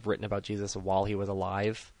people that have written about Jesus while he was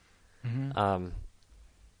alive? Mm-hmm.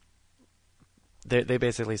 They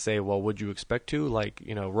basically say, well, would you expect to?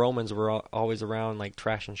 Romans were always around,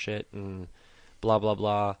 trashing shit and blah, blah,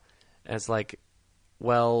 blah. And it's like,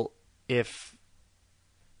 well, if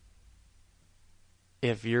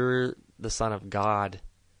you're the son of God,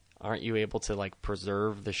 aren't you able to,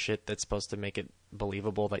 preserve the shit that's supposed to make it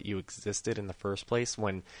believable that you existed in the first place,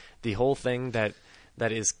 when the whole thing that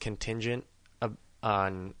is contingent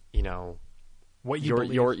on, what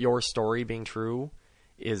your story being true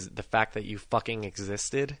is the fact that you fucking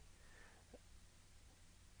existed?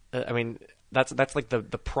 I mean, that's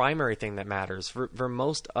the primary thing that matters for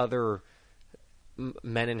most other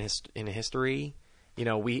men in history.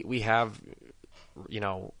 We have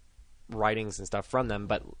writings and stuff from them,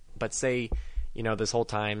 but say this whole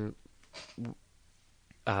time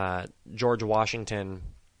George Washington,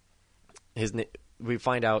 we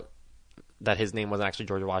find out that his name wasn't actually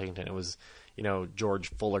George Washington. It was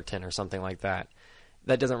George Fullerton or something like that.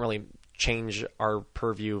 That doesn't really change our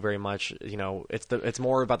purview very much. It's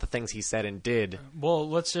more about the things he said and did. Well,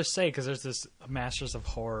 let's just say, because there's this Masters of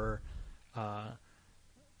Horror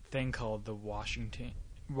thing called the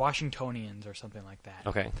Washingtonians or something like that.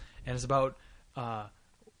 Okay. And it's about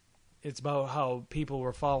how people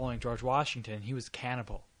were following George Washington. He was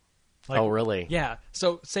cannibal. Oh, really? Yeah.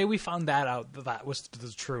 So say we found that out, that was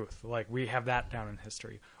the truth. We have that down in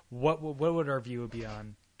history. What would our view be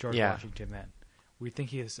on George Washington then? We think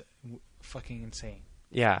he is fucking insane.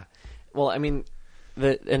 Yeah. Well, I mean,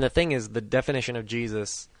 the thing is, the definition of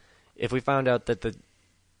Jesus, if we found out that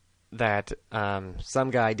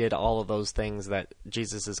some guy did all of those things that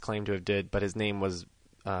Jesus is claimed to have did, but his name was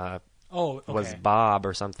was Bob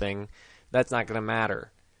or something, that's not going to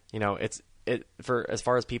matter. For as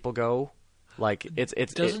far as people go,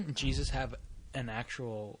 doesn't Jesus have an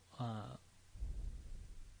actual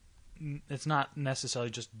it's not necessarily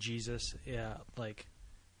just Jesus. Yeah,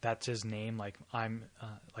 that's his name. I'm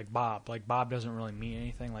Bob. Bob doesn't really mean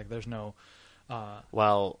anything. There's no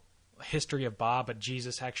history of Bob, but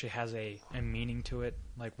Jesus actually has a meaning to it.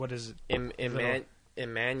 What is it?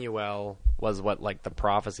 Emmanuel was what the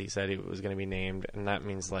prophecy said it was going to be named, and that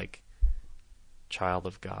means child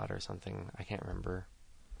of God or something. I can't remember.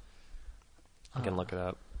 I can look it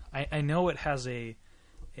up. I know it has an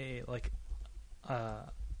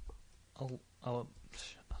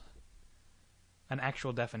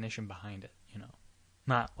actual definition behind it,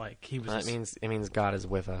 not he was. It means God is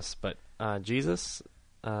with us, but Jesus.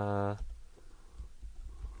 I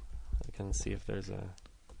can see if there's a.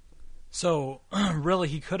 So really,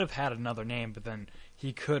 he could have had another name, but then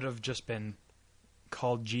he could have just been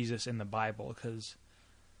called Jesus in the Bible, because.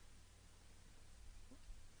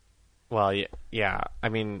 Well, yeah. I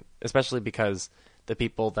mean, especially because the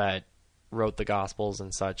people that wrote the Gospels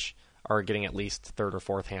and such are getting at least third or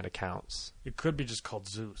fourth hand accounts. It could be just called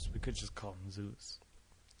Zeus. We could just call him Zeus.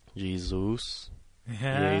 Jesus.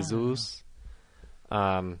 Yeah. Jesus.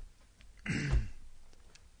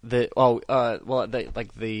 The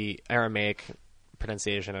Aramaic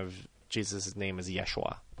pronunciation of Jesus' name is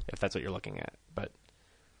Yeshua, if that's what you're looking at.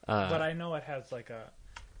 But I know it has like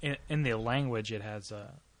in the language it has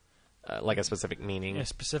like a specific meaning. a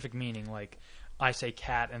specific meaning. Like I say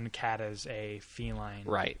cat, and cat is a feline.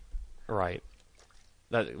 Right.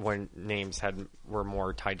 That when names were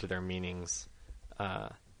more tied to their meanings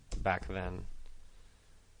back then.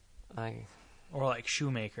 Or like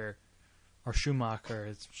shoemaker, or Schumacher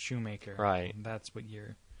is shoemaker. Right. That's what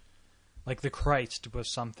you're. Like the Christ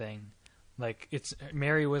was something. Like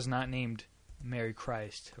Mary was not named Mary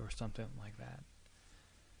Christ or something like that.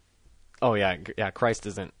 Oh yeah. Christ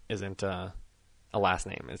isn't a last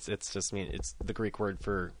name. It's just it's the Greek word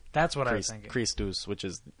for. That's what I was thinking. Christus, which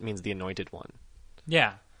means the anointed one.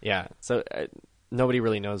 Yeah. Yeah. So nobody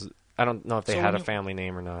really knows. I don't know if they had a family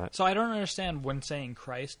name or not. So I don't understand when saying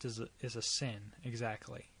Christ is a sin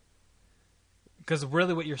exactly. Because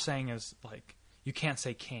really, what you're saying is like you can't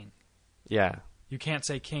say king. Yeah. You can't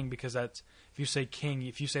say king because that's if you say king,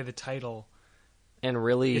 if you say the title, and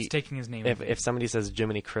really, it's taking his name. If somebody says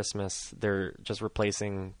Jiminy Christmas, they're just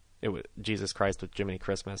replacing it with Jesus Christ with Jiminy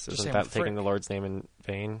Christmas. Isn't that taking the Lord's name in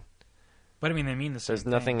vain? But I mean, they mean the same. There's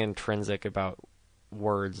nothing intrinsic about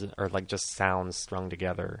words or like just sounds strung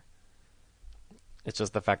together. It's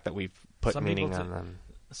just the fact that we've put meaning on them.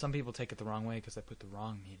 Some people take it the wrong way because they put the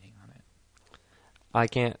wrong meaning on it. I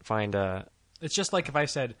can't find a. It's just like if I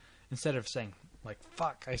said instead of saying like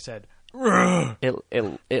fuck, I said.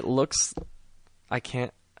 It looks. I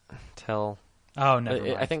can't tell. Oh, never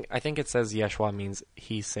mind. I think it says Yeshua means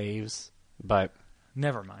he saves, but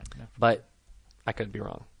never mind. But I could be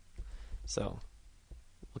wrong. So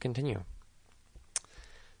we'll continue.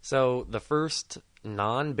 So the first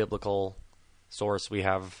non-biblical source we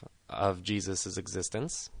have of Jesus'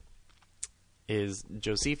 existence is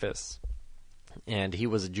Josephus, and he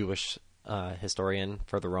was a Jewish historian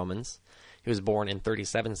for the Romans. He was born in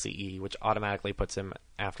 37 CE, which automatically puts him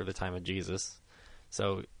after the time of Jesus.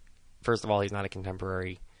 So, first of all, he's not a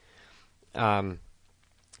contemporary. And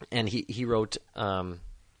he wrote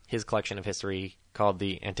his collection of history called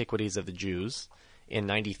the Antiquities of the Jews in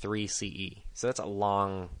 93 CE. So that's a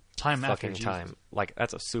long fucking time. Like,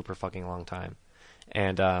 that's a super fucking long time.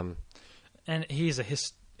 And he's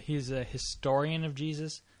a historian of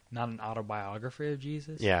Jesus, not an autobiographer of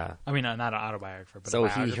Jesus. Yeah. I mean, not an autobiographer, but so a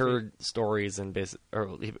biography. He heard stories and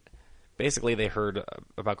basically they heard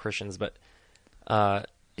about Christians, but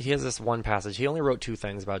he has this one passage. He only wrote 2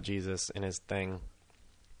 things about Jesus in his thing,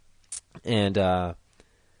 and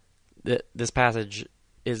this passage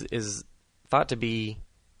is thought to be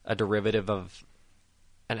a derivative of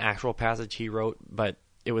an actual passage he wrote, but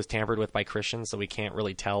it was tampered with by Christians, so we can't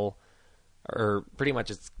really tell, or pretty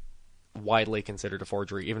much it's widely considered a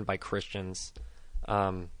forgery, even by Christians.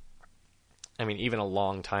 I mean, even a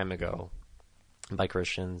long time ago by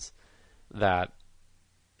Christians, that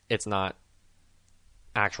it's not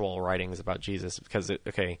actual writings about Jesus, because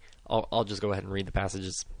I'll just go ahead and read the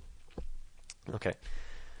passages. Okay.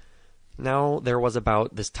 Now there was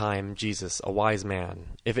about this time Jesus, a wise man,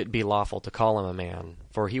 if it be lawful to call him a man,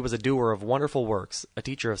 for he was a doer of wonderful works, a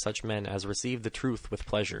teacher of such men as received the truth with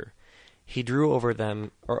pleasure. He drew over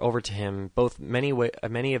to him both many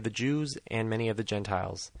of the Jews and many of the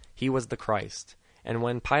Gentiles. He was the Christ. And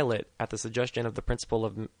when Pilate, at the suggestion of the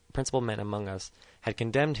principal men among us, had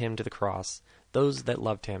condemned him to the cross, those that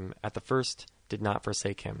loved him at the first did not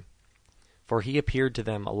forsake him. For he appeared to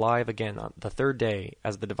them alive again on the 3rd day,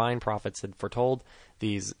 as the divine prophets had foretold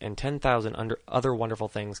these and 10,000 other wonderful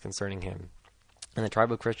things concerning him. And the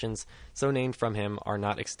tribe of Christians, so named from him, are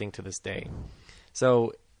not extinct to this day.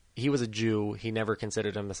 So he was a Jew. He never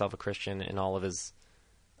considered himself a Christian in all of his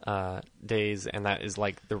days, and that is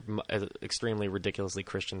like the extremely ridiculously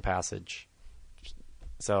Christian passage.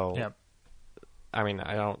 So, yep. I mean,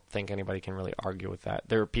 I don't think anybody can really argue with that.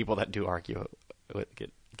 There are people that do argue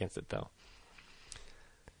against it, though.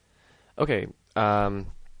 Okay,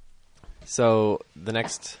 so the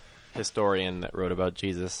next historian that wrote about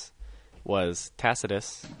Jesus was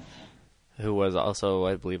Tacitus, who was also,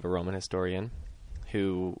 I believe, a Roman historian,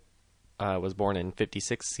 who was born in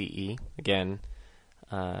 56 CE, again,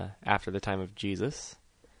 after the time of Jesus,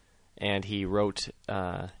 and he wrote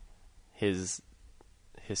his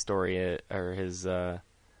historia, or his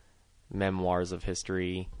memoirs of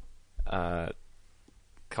history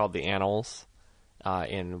called the Annals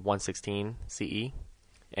in 116 CE,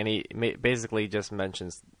 And he basically just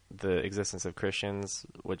mentions the existence of Christians,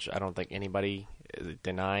 which I don't think anybody is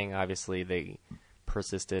denying. Obviously, they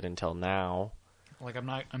persisted until now. Like, I'm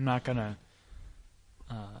not gonna.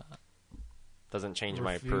 Doesn't change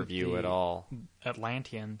my refute purview at all.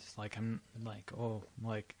 Atlanteans, like, I'm like, oh,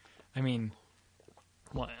 like, I mean,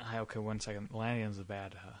 well, okay, 1 second. Atlanteans is a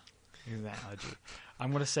bad analogy.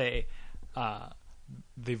 I'm gonna say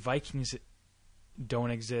the Vikings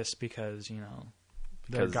don't exist because, you know,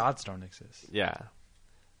 their gods don't exist. Yeah.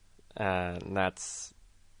 And that's,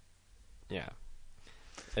 yeah.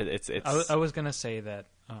 It's. I was gonna say that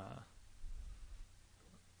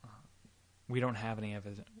we don't have any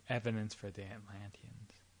evidence for the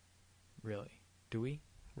Atlanteans, really. Do we?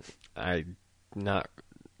 Not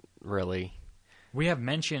really. We have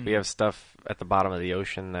mentioned. We have stuff at the bottom of the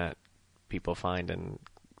ocean that people find and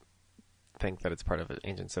think that it's part of an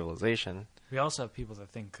ancient civilization. We also have people that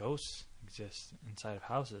think ghosts exist inside of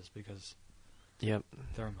houses because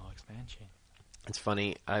thermal expansion. It's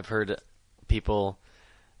funny. I've heard people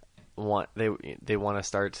want to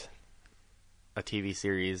start a TV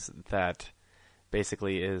series that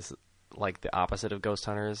basically is like the opposite of Ghost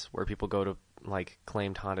Hunters, where people go to like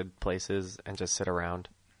claimed haunted places and just sit around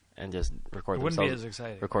and just record It wouldn't be as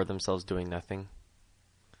exciting. Record themselves doing nothing.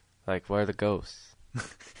 Like, where are the ghosts?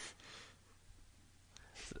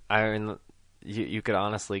 I mean, you could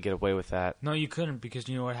honestly get away with that. No, you couldn't, because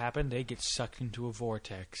you know what happened? They get sucked into a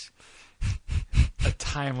vortex. A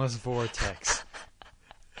timeless vortex.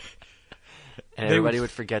 And everybody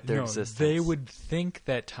would forget their existence. They would think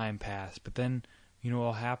that time passed, but then, you know what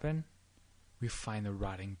will happen? We find the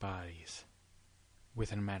rotting bodies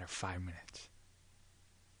within a matter of 5 minutes.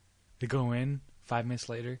 They go in, 5 minutes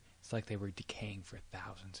later, it's like they were decaying for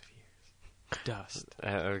thousands of years. Dust.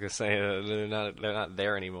 I was gonna say they're not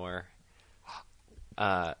there anymore.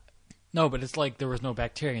 No, but it's like there was no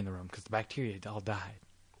bacteria in the room because the bacteria all died.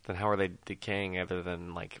 Then how are they decaying other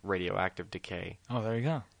than like radioactive decay? Oh, there you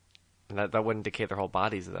go. And that wouldn't decay their whole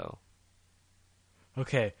bodies though.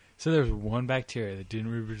 Okay, so there's one bacteria that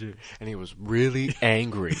didn't reproduce, and he was really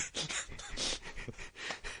angry.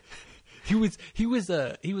 He was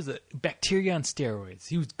a bacteria on steroids.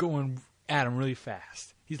 He was going at him really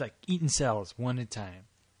fast. He's like eating cells one at a time.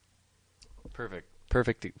 Perfect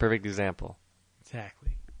example.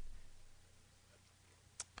 Exactly.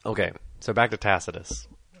 Okay, so back to Tacitus.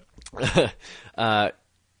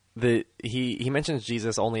 He mentions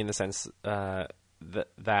Jesus only in the sense that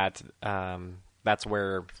that's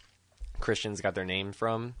where Christians got their name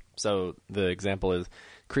from. So the example is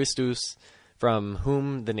Christus, from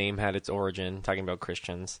whom the name had its origin, talking about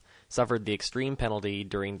Christians, suffered the extreme penalty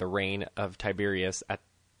during the reign of Tiberius at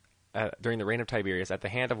the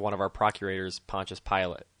hand of one of our procurators, Pontius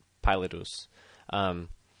Pilatus.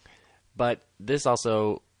 But this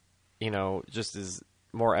also, just is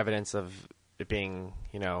more evidence of it being,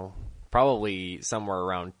 probably somewhere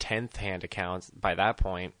around 10th hand accounts by that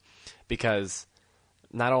point, because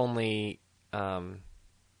not only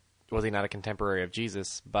was he not a contemporary of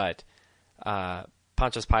Jesus, but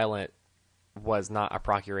Pontius Pilate was not a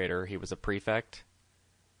procurator, he was a prefect.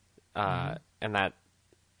 And that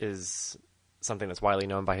is something that's widely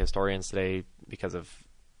known by historians today because of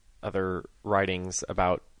other writings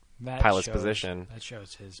about Pilate's position. That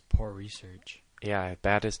shows his poor research. Yeah,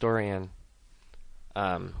 bad historian.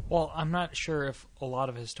 Well, I'm not sure if a lot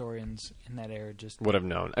of historians in that era just would have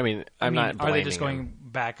known. I mean, I'm not blaming Are they just going him.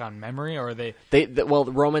 back on memory, or are they? Well,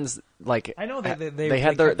 the Romans, like, I know they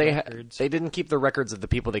had kept they records. they didn't keep the records of the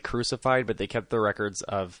people they crucified, but they kept the records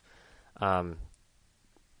of, their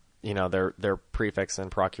prefects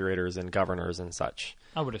and procurators and governors and such.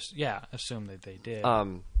 I would assume that they did.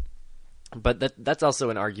 But that's also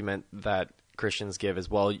an argument that Christians give as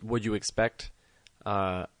well. Would you expect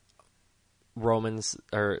Romans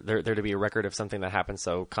or there to be a record of something that happens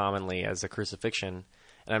so commonly as a crucifixion?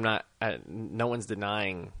 And I'm not. No one's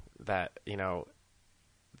denying that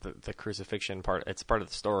the crucifixion part. It's part of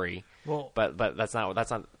the story. Well, but that's not.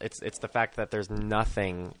 It's the fact that there's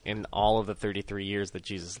nothing in all of the 33 years that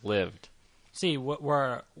Jesus lived. See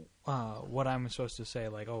what I'm supposed to say?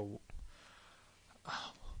 Like,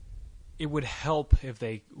 it would help if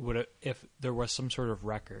there was some sort of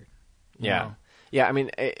record. Yeah. Yeah, I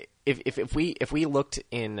mean, if we looked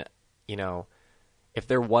in, if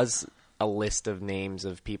there was a list of names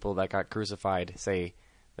of people that got crucified, say,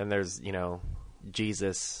 then there's,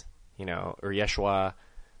 Jesus, or Yeshua,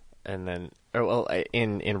 and then,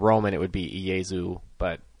 in Roman it would be Iesu,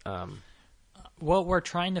 but what we're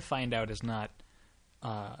trying to find out is not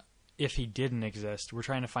if he didn't exist. We're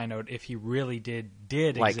trying to find out if he really did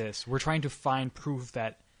exist. We're trying to find proof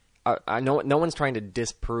that I know no one's trying to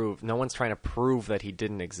disprove. No one's trying to prove that he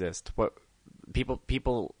didn't exist. What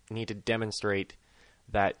people need to demonstrate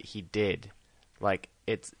that he did. Like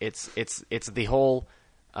it's the whole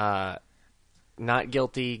not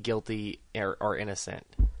guilty, guilty or innocent.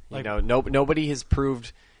 Like, nobody has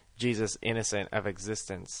proved Jesus innocent of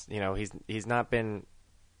existence. He's not been.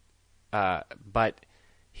 But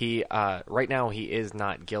he right now he is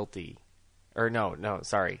not guilty. Or no,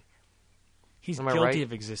 sorry. He's Am I guilty right?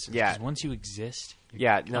 of existence. Yeah. 'Cause once you exist, you're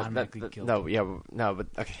Yeah, automatically guilty. but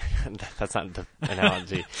okay, that's not the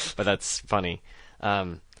analogy, but that's funny.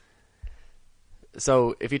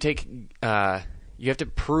 So if you take, you have to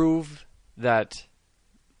prove that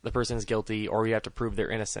the person is guilty, or you have to prove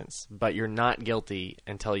their innocence, but you're not guilty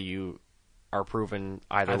until you are proven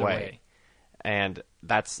either way. And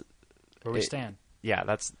that's Where we stand. Yeah,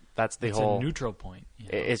 that's the It's whole a neutral point.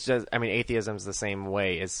 It's just, I mean, atheism's the same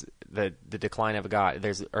way. It's the decline of God.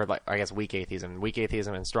 I guess weak atheism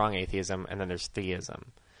and strong atheism, and then there's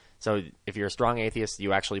theism. So if you're a strong atheist,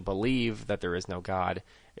 you actually believe that there is no God.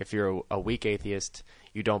 If you're a weak atheist,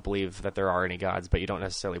 you don't believe that there are any gods, but you don't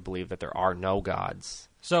necessarily believe that there are no gods.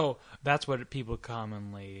 So that's what people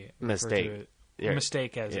commonly Mistake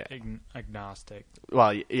as Yeah. agnostic.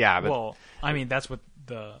 Well, yeah, but Well, I mean that's what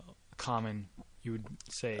the common you would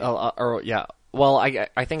say. yeah. Well,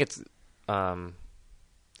 I think it's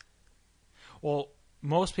Well,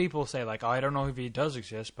 most people say like, "Oh, I don't know if he does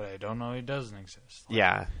exist, but I don't know if he doesn't exist." Like,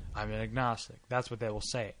 yeah. I'm an agnostic. That's what they will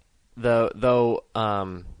say. The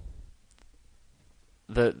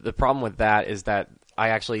problem with that is that I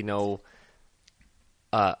actually know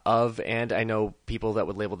and I know people that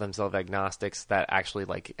would label themselves agnostics that actually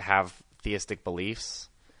like have theistic beliefs.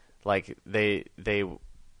 Like they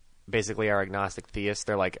basically are agnostic theists.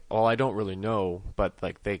 They're like, "Oh, I don't really know," but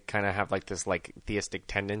like they kind of have like this like theistic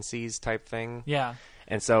tendencies type thing. Yeah.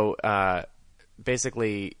 And so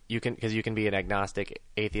basically you can be an agnostic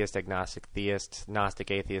atheist, agnostic theist,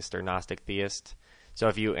 gnostic atheist, or gnostic theist. So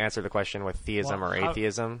if you answer the question with theism or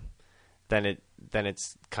atheism, then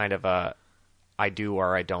it's kind of a I do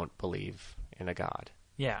or I don't believe in a God.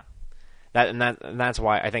 Yeah. That's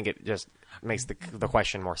why I think it just makes the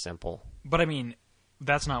question more simple. But I mean,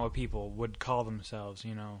 that's not what people would call themselves,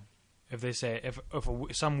 If they say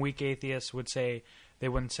some weak atheist would say, they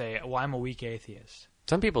wouldn't say, "Well, I'm a weak atheist."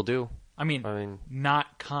 Some people do. I mean,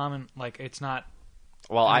 not common. Like it's not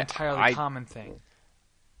an entirely common thing.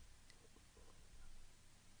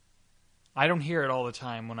 I don't hear it all the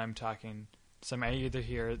time when I'm talking. I either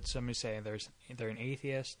hear somebody say they're an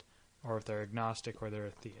atheist, or if they're agnostic, or they're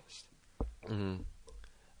a theist. Mm-hmm.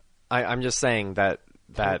 I'm just saying that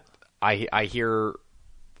I hear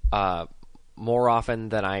more often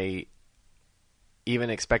than I even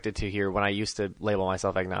expected to hear when I used to label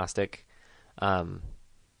myself agnostic.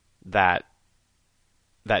 That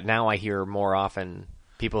now I hear more often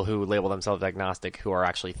people who label themselves agnostic who are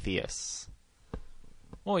actually theists.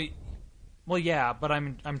 Well, yeah, but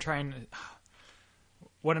I'm trying to.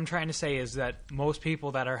 What I'm trying to say is that most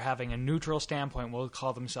people that are having a neutral standpoint will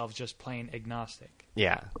call themselves just plain agnostic.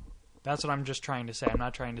 Yeah. That's what I'm just trying to say. I'm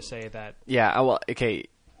not trying to say that. Yeah. Well, okay.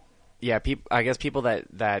 Yeah. I guess people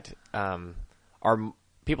that are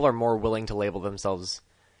more willing to label themselves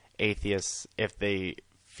atheists if they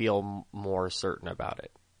feel more certain about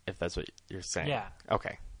it. If that's what you're saying. Yeah.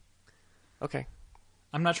 Okay.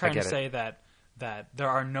 I'm not trying to say that there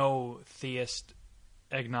are no theist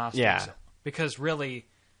agnostics. Yeah. Because really,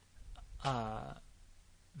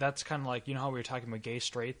 that's kind of like, how we were talking about gay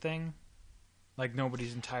straight thing. Like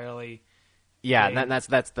nobody's entirely. Yeah, and that's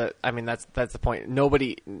the point.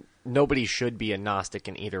 Nobody should be a Gnostic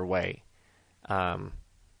in either way, and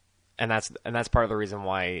that's part of the reason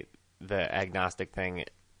why the agnostic thing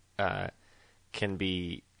can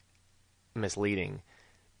be misleading.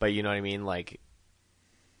 But you know what I mean? Like,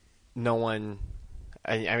 no one.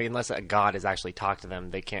 I mean, unless a God has actually talked to them,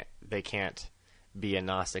 they can't be a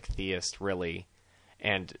Gnostic theist really.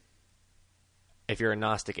 And if you're a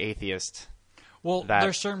Gnostic atheist. Well,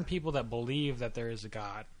 there's certain people that believe that there is a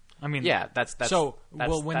God. I mean, yeah, that's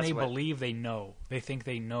when they believe, they know. They think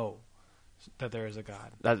they know that there is a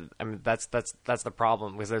God. That's the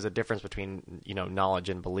problem, because there's a difference between knowledge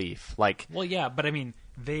and belief. Like, well, yeah, but I mean,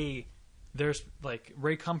 there's like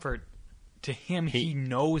Ray Comfort. To him, he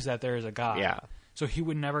knows that there is a God. Yeah. So he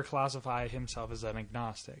would never classify himself as an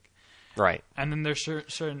agnostic. Right. And then there's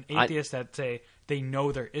certain atheists that say they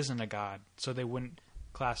know there isn't a God, so they wouldn't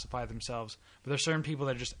classify themselves. But there's certain people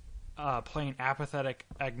that are just plain apathetic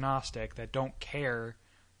agnostic that don't care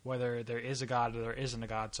whether there is a God or there isn't a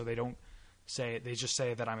God, so they just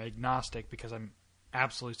say that I'm agnostic because I'm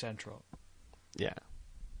absolute central. Yeah.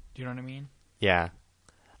 Do you know what I mean? Yeah.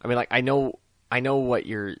 I mean, like, I know what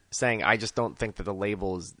you're saying. I just don't think that the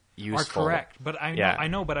label is useful. Are correct, but I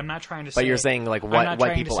know, but I'm not trying to say. But you're saying, like,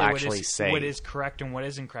 what people actually say. What is correct and what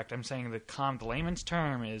isn't correct. I'm saying the layman's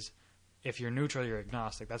term is, if you're neutral, you're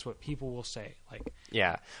agnostic. That's what people will say. Like,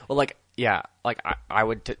 yeah. Well, like, yeah, like I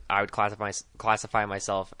would classify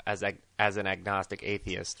myself as an agnostic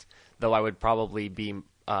atheist, though I would probably be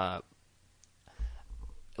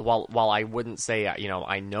while I wouldn't say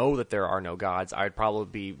I know that there are no gods, I would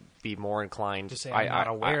probably be more inclined to say I'm not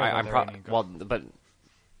aware that there are any gods. Well, but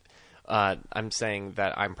I'm saying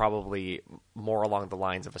that I'm probably more along the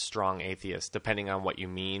lines of a strong atheist, depending on what you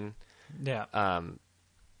mean. Yeah.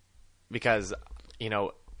 Because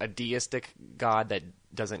a deistic God that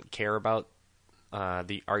doesn't care about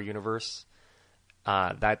our universe,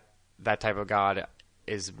 that type of God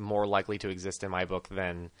is more likely to exist in my book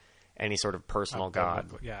than any sort of personal God.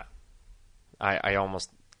 Yeah.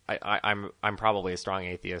 I'm probably a strong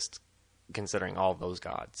atheist considering all of those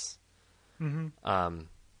gods. Mm-hmm.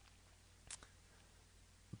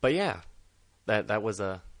 But yeah, that was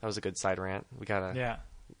a good side rant. We got a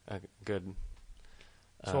good.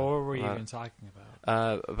 So what were we even talking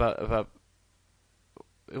about? About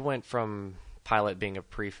it went from Pilate being a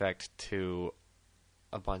prefect to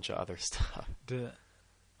a bunch of other stuff.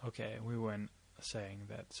 Okay, we went saying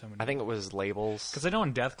that so many. I think it was labels. Because I know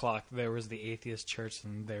in Death Clock there was the atheist church,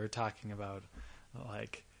 and they were talking about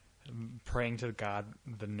like praying to God,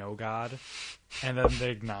 the no God, and then the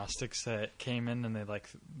agnostics came in and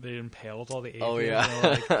they impaled all the atheists. Oh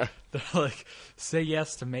yeah, and they're like, say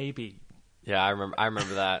yes to maybe. Yeah, I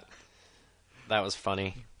remember that. That was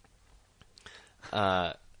funny.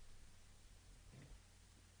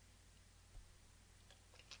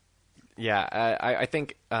 Yeah, I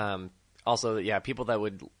think also, yeah, people that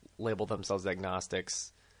would label themselves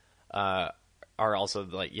agnostics are also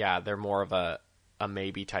like, yeah, they're more of a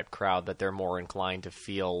maybe type crowd, that they're more inclined to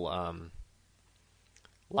feel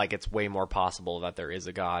like it's way more possible that there is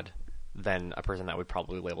a God than a person that would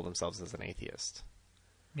probably label themselves as an atheist.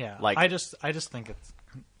 Yeah, like I just think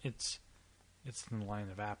it's in the line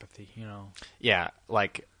of apathy, Yeah,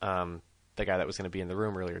 like the guy that was going to be in the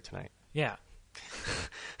room earlier tonight. Yeah.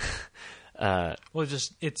 Well,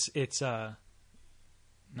 just it's not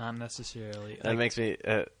necessarily. That makes me.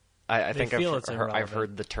 I think I've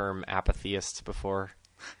heard the term apatheist before.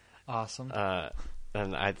 Awesome.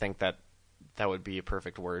 And I think that would be a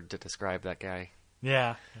perfect word to describe that guy.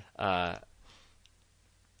 Yeah.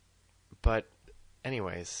 But,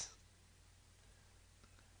 anyways,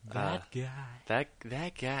 that guy.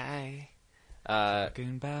 That guy.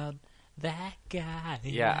 Talking about that guy.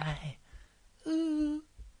 Yeah. Ooh.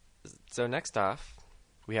 So next off,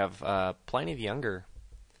 we have Pliny the Younger,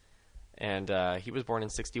 and he was born in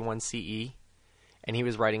 61 CE, and he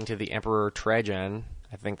was writing to the Emperor Trajan,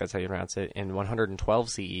 I think that's how you pronounce it, in 112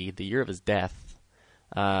 CE, the year of his death.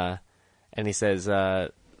 And he says,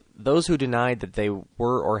 those who denied that they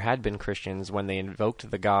were or had been Christians when they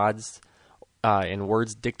invoked the gods in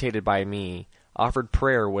words dictated by me, offered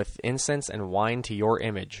prayer with incense and wine to your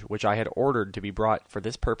image, which I had ordered to be brought for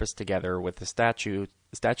this purpose together with the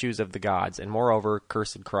statues of the gods, and moreover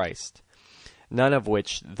cursed Christ. None of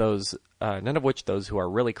which those who are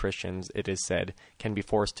really Christians, it is said, can be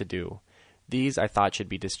forced to do. These I thought should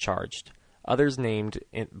be discharged. Others named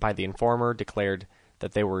by the informer declared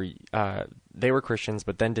that they were Christians,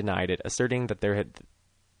 but then denied it, asserting that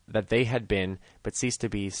they had been, but ceased to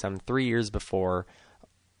be, some 3 years before.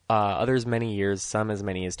 Others many years, some as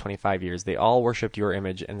many as 25 years. They all worshipped your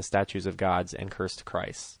image and the statues of gods and cursed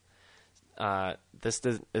Christ. This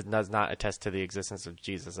does not attest to the existence of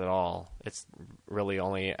Jesus at all. It's really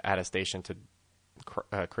only attestation to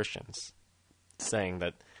Christians, saying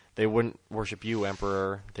that they wouldn't worship you,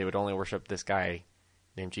 Emperor. They would only worship this guy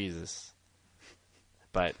named Jesus.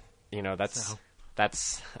 But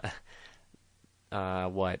that's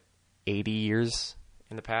what, 80 years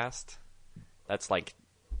in the past? That's like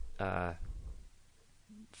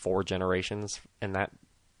 4 generations in that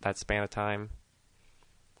span of time.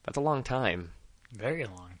 That's a long time. Very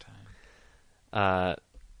long time.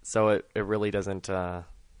 So it really doesn't add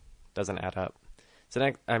up.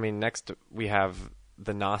 So next we have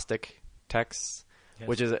the Gnostic texts, yes,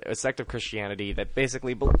 which is a sect of Christianity that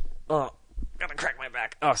basically gotta crack my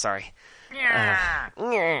back. Oh, sorry.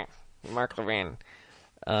 Mark Levin.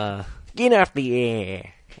 Get off the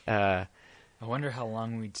air. I wonder how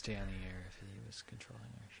long we'd stay on the air if he was controlling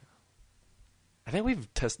our show. I think we've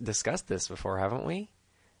discussed this before, haven't we?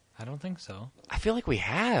 I don't think so. I feel like we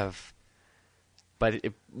have, but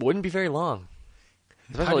it wouldn't be very long.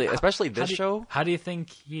 Especially this show. How do you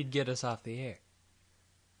think he'd get us off the air?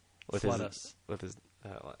 with Flood his us. with his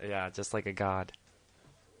yeah, just like a god.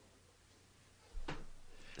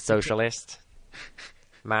 Socialist,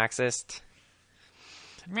 Marxist.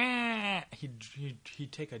 He'd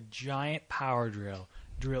take a giant power drill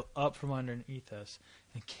up from underneath us,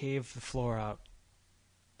 and cave the floor out.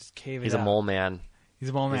 Just cave it He's out. a mole man. He's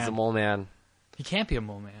a mole man. He's a mole man. He can't be a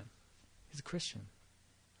mole man. He's a Christian,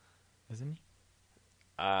 isn't he?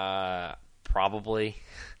 Probably.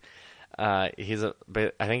 But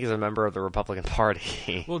I think he's a member of the Republican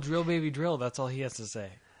Party. Well, drill, baby, drill. That's all he has to say.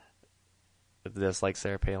 Just like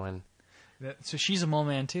Sarah Palin. So she's a mole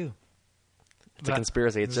man too. It's a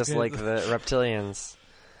conspiracy. It's just like the reptilians.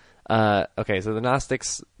 Okay, so the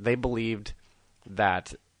Gnostics, they believed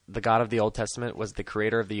that the God of the Old Testament was the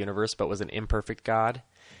creator of the universe, but was an imperfect God,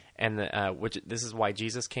 and this is why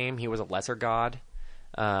Jesus came. He was a lesser God,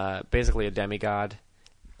 basically a demigod,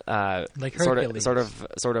 like Hercules.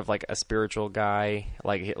 sort of like a spiritual guy,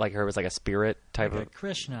 like her was like a spirit type like of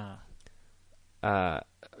Krishna.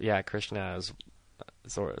 Yeah, Krishna is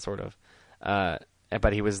sort of.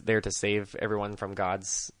 But he was there to save everyone from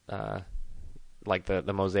God's, like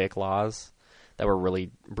the Mosaic laws that were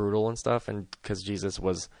really brutal and stuff. And because Jesus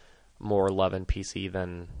was more love and peacey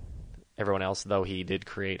than everyone else, though he did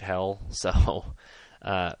create hell. So,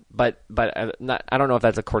 I don't know if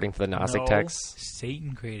that's according to the Gnostic texts.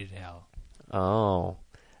 Satan created hell. Oh,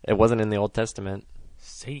 it wasn't in the Old Testament.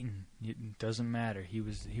 Satan, it doesn't matter.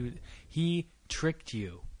 He tricked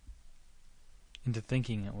you into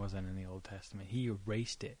thinking it wasn't in the Old Testament. He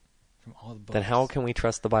erased it from all the books. Then how can we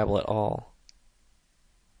trust the Bible at all?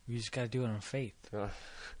 You just got to do it on faith.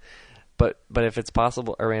 But if it's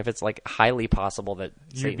possible, or if it's like highly possible that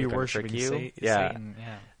You'd be Satan could worshiping trick you, Satan.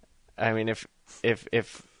 Yeah. I mean, if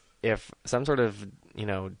some sort of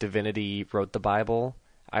divinity wrote the Bible,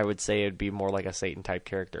 I would say it'd be more like a Satan type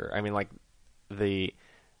character. I mean, like the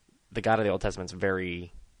God of the Old Testament's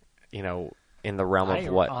very, in the realm of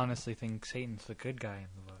what. I honestly think Satan's the good guy in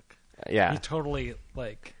the book. Yeah, he totally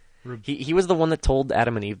he was the one that told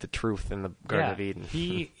Adam and Eve the truth in the Garden of Eden.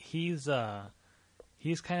 He's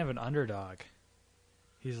kind of an underdog.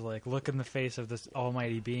 He's like, look in the face of this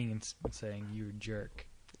almighty being and saying, "You jerk."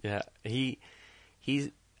 Yeah, he's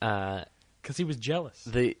because he was jealous.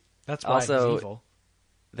 That's why also, he's evil.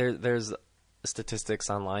 There's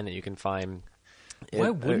statistics online that you can find.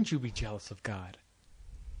 Why wouldn't you be jealous of God?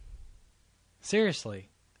 Seriously,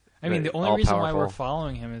 I mean, the only reason why we're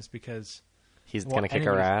following him is because he's going to kick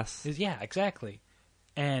our ass. Yeah, exactly.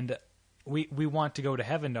 And we want to go to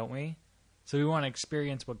heaven, don't we? So we want to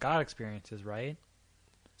experience what God experiences, right?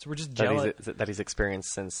 So we're just jealous that he's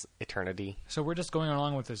experienced since eternity. So we're just going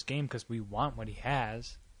along with this game because we want what he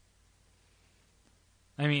has.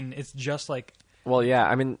 I mean, it's just like. Well, yeah.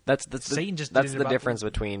 I mean, that's Satan just that's the difference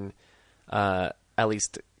between at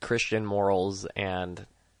least Christian morals and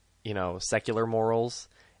secular morals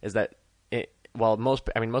is that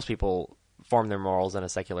most people form their morals in a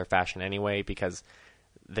secular fashion anyway because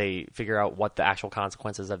they figure out what the actual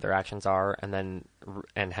consequences of their actions are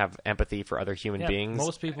and have empathy for other human beings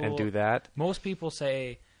and do that. Most people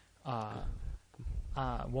say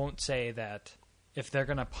won't say that if they're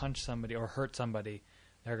going to punch somebody or hurt somebody,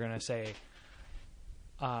 they're going to say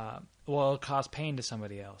well, it'll cause pain to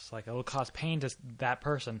somebody else. Like it'll cause pain to that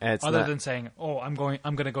person other than saying, "Oh, I'm going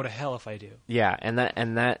to go to hell if I do." Yeah,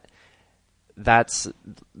 that's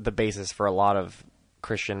the basis for a lot of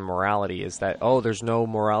Christian morality is that there's no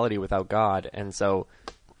morality without God, and so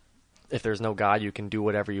if there's no God, you can do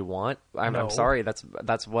whatever you want. I'm sorry, that's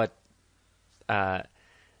what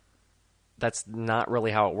that's not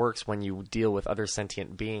really how it works when you deal with other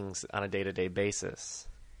sentient beings on a day-to-day basis.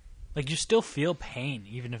 Like you still feel pain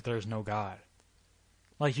even if there's no God.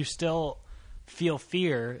 Like you still feel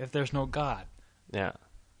fear if there's no God. Yeah.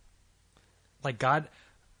 Like God.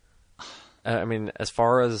 I mean, as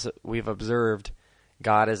far as we've observed,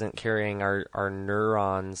 God isn't carrying our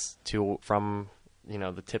neurons from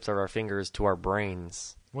the tips of our fingers to our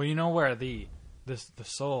brains. Well, you know where the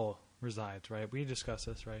soul resides, right? We discussed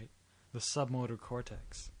this, right? The submotor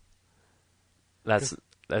cortex.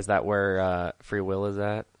 Is that where free will is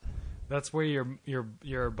at? That's where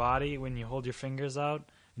your body, when you hold your fingers out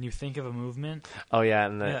and you think of a movement. Oh yeah,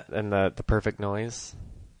 and the perfect noise.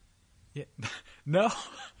 Yeah. No.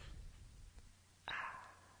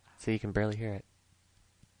 So you can barely hear it.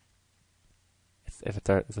 It's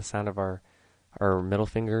the sound of our middle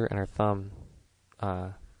finger and our thumb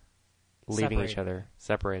leaving each other,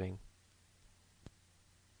 separating.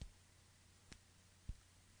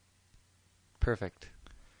 Perfect.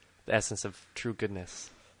 The essence of true goodness.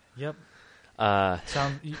 Yep.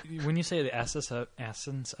 When you say the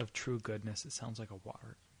essence of true goodness, it sounds like a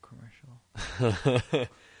water commercial.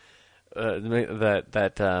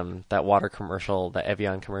 That water commercial, the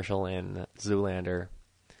Evian commercial in Zoolander.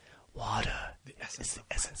 Water is the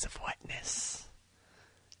essence of wetness.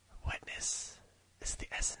 Wetness is the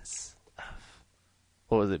essence of,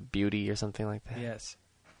 what was it, beauty or something like that? Yes.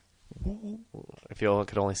 If you all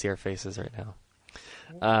could only see our faces right now.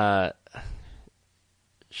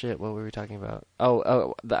 Shit, what were we talking about?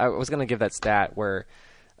 I was going to give that stat where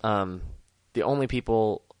the only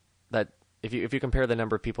people that, if you compare the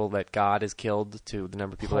number of people that God has killed to the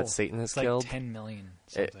number of people that Satan has killed, 10 million.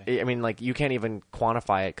 Something. I mean, like, you can't even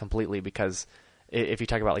quantify it completely, because if you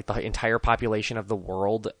talk about like the entire population of the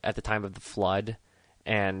world at the time of the flood,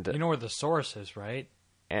 and you know where the source is, right?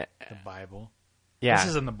 The Bible. Yeah, this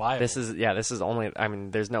is in the Bible. This is only. I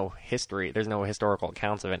mean, there's no history. There's no historical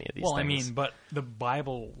accounts of any of these things. Well, I mean, but the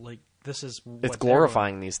Bible, like, this is what it's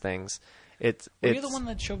glorifying these things. Were you the one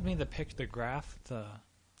that showed me the graph?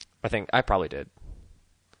 I think I probably did.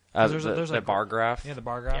 There's the bar graph. Yeah, the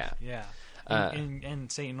bar graph. Yeah.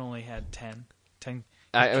 And Satan only had 10.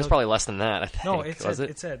 It was probably less than that, I think. No,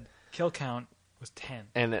 it said kill count was 10.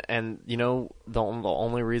 And you know, the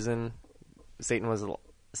only reason Satan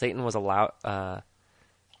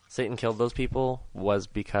killed those people was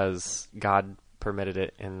because God permitted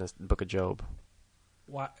it in the book of Job.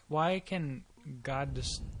 Why can God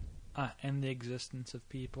just end the existence of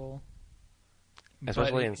people?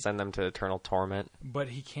 Especially and send them to eternal torment. But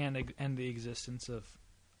he can't end the existence of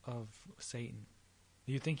Satan.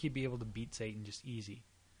 Do you think he'd be able to beat Satan just easy?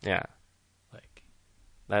 Yeah. Like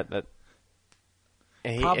that.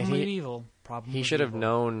 Problem with evil. He should have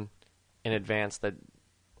known in advance that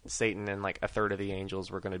Satan and like a third of the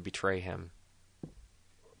angels were going to betray him.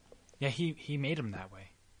 Yeah, he made him that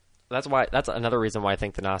way. That's another reason why I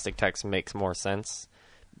think the Gnostic text makes more sense,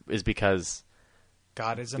 is because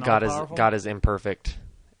God is imperfect,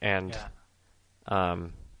 and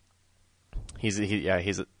he's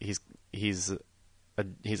a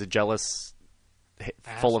jealous,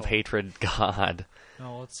 full of hatred God.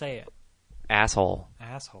 No, let's say it. Asshole.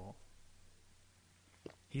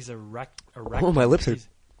 He's a rectum. Oh, my lips are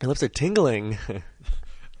tingling.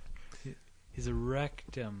 He's a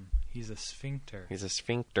rectum. He's a sphincter.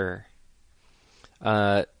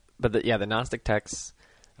 But the Gnostic texts,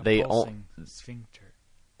 pulsing sphincter.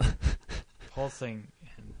 Pulsing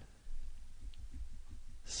and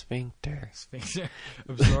sphincter.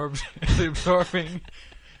 Absorbing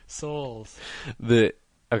souls.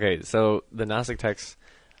 So the Gnostic texts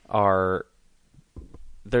are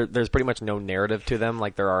there's pretty much no narrative to them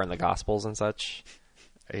like there are in the Gospels and such.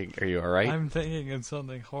 Are you all right? I'm thinking of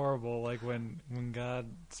something horrible, like when God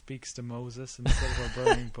speaks to Moses instead of a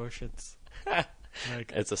burning bush, it's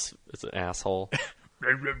like it's an asshole.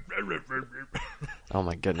 Oh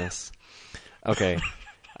my goodness. Okay,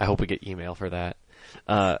 I hope we get email for that.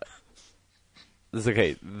 It's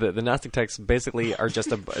okay. The Gnostic texts basically are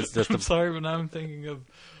just I'm sorry, but I'm thinking of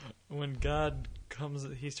when God comes.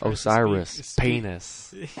 He's trying Osiris,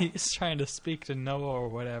 penis. He's trying to speak to Noah or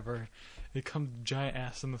whatever. It comes giant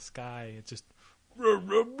ass in the sky. It's just.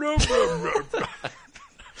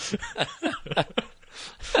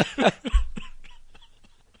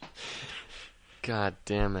 God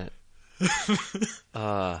damn it.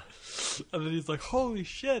 And then he's like, holy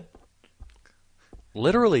shit.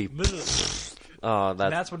 Literally. Oh,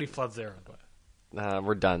 that's what he floods there with.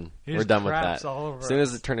 We're done. We're done with that. As soon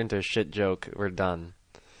as it turned into a shit joke, we're done.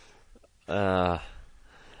 All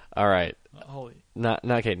right.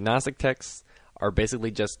 Okay. Gnostic texts are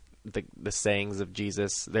basically just the sayings of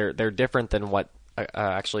Jesus. They're different than what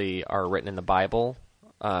actually are written in the Bible,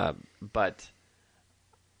 but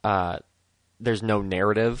there's no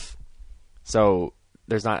narrative, so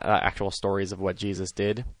there's not actual stories of what Jesus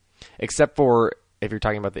did, except for if you're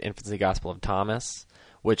talking about the infancy gospel of Thomas,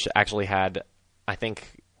 which actually had, I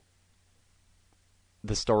think,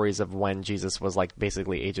 the stories of when Jesus was like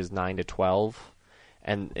basically ages 9 to 12,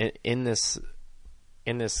 and in this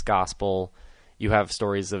gospel, you have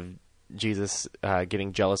stories of Jesus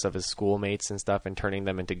getting jealous of his schoolmates and stuff and turning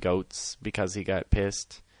them into goats because he got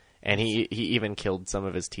pissed, and he even killed some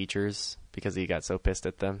of his teachers because he got so pissed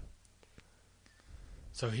at them.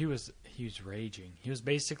 So he was raging. He was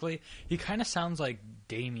basically, he kind of sounds like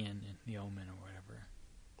Damien in The Omen or whatever.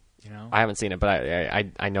 You know? I haven't seen it, but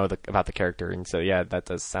I know about the character, and so yeah, that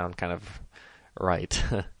does sound kind of right.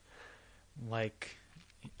 Like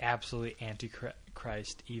absolutely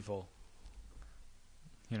antichrist evil.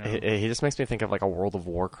 You know? He just makes me think of like a World of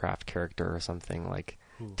Warcraft character or something, like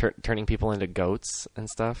turning people into goats and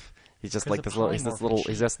stuff. He's just like this little.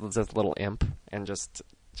 He's just this little imp, and just.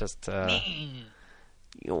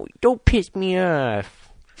 Don't piss me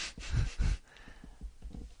off.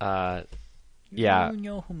 Yeah, You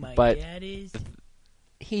know who my but- dad is?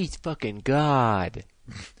 he's fucking God.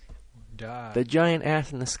 Duh. The giant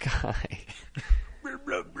ass in the sky.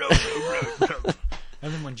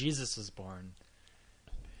 And then when Jesus was born,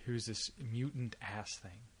 he was this mutant ass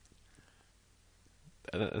thing.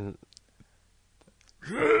 And-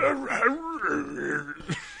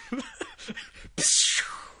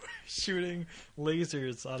 Shooting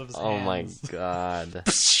lasers out of his oh my hands. god.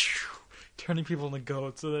 Turning people into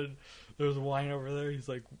goats. And then there's wine over there. He's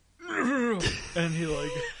like, and he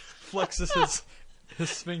like flexes his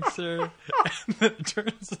sphincter, and then it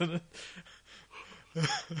turns and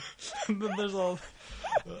then there's all.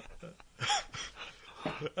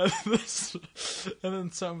 And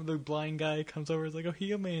then the blind guy comes over. He's like, "Oh,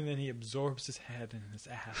 heal me!" And then he absorbs his head in his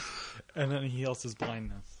ass, and then he heals his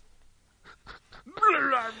blindness.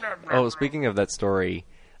 Oh, speaking of that story,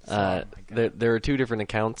 Oh my God. there are two different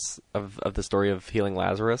accounts of the story of healing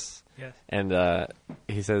Lazarus. Yes. And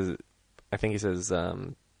he says, I think he says,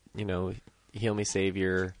 heal me,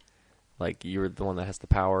 Savior, like you're the one that has the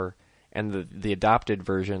power. And the adopted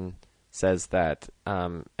version says that,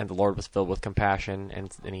 and the Lord was filled with compassion,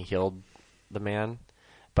 and he healed the man.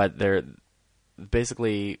 But they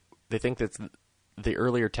think that's the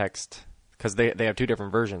earlier text, because they have two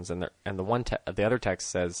different versions, and the other text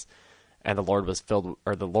says, and the Lord was filled,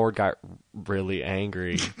 or the Lord got really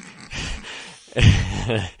angry.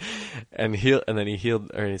 And then he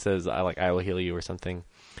healed, or he says, "I will heal you," or something.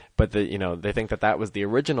 But they think that was the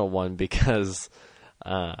original one because,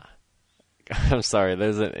 I'm sorry,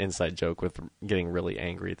 there's an inside joke with getting really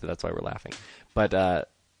angry. That's why we're laughing. But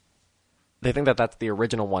they think that that's the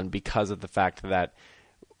original one because of the fact that,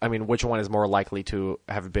 I mean, which one is more likely to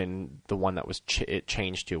have been the one that was it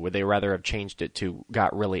changed to? Would they rather have changed it to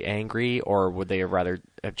got really angry, or would they have rather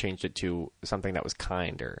have changed it to something that was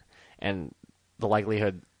kinder? And the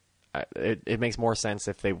likelihood, it makes more sense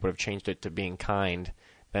if they would have changed it to being kind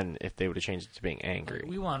than if they would have changed it to being angry.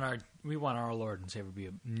 We want our Lord and Savior to be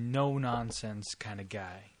a no nonsense kind of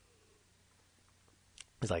guy.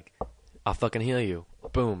 It's like, I'll fucking heal you.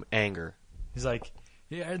 Boom, anger. He's like,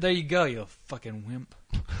 "Yeah, there you go, you fucking wimp.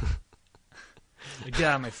 Get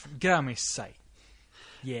out of my sight.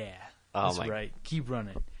 Yeah, Oh that's my- right. Keep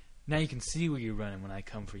running. Now you can see where you're running when I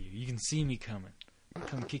come for you. You can see me coming.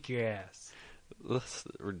 Come kick your ass." That's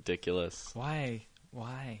ridiculous. Why?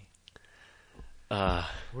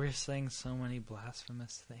 We're saying so many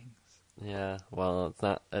blasphemous things. Yeah, well, it's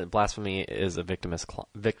not. Blasphemy is a victimless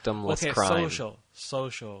Okay, crime.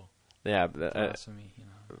 social Yeah, blasphemy. I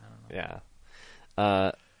don't know.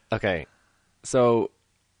 yeah. Okay, so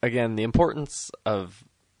again, the importance of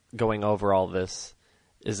going over all this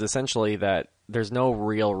is essentially that there's no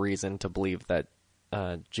real reason to believe that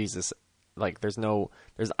Jesus,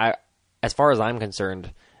 as far as I'm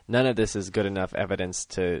concerned, none of this is good enough evidence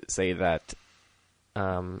to say that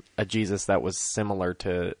a Jesus that was similar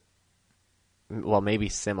to, well, maybe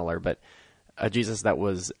similar, but a Jesus that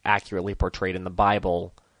was accurately portrayed in the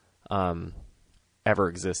Bible ever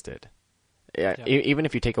existed. Yeah. Even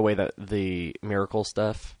if you take away the miracle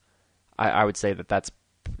stuff, I would say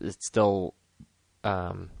it's still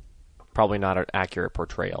probably not an accurate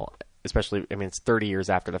portrayal. Especially, I mean, it's 30 years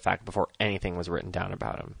after the fact, before anything was written down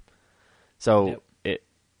about him. So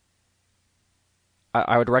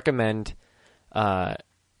I would recommend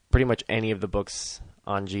pretty much any of the books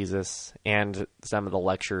on Jesus and some of the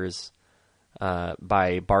lectures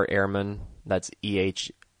by Bart Ehrman. That's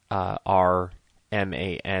EHRMAN,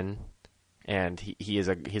 and he's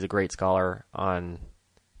a great scholar on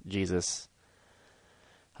Jesus.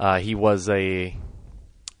 He was a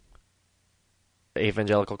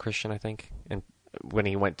evangelical Christian, I think, and when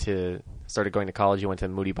he started going to college, he went to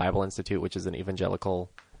Moody Bible Institute, which is an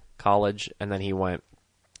evangelical college, and then he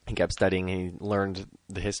kept studying, and he learned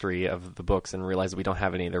the history of the books and realized we don't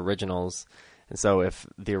have any of the originals. And so if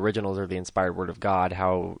the originals are the inspired word of God,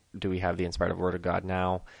 how do we have the inspired word of God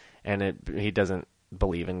now? And he doesn't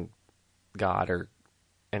believe in God or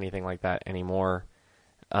anything like that anymore,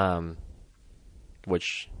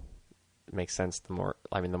 which makes sense. The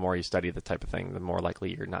more you study the type of thing, the more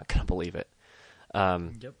likely you're not going to believe it.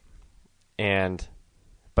 Yep.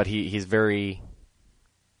 But he's very,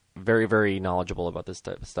 very, very knowledgeable about this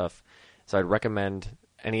type of stuff. So I'd recommend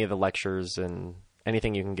any of the lectures and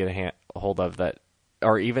anything you can get a hold of that,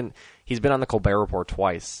 or even he's been on the Colbert Report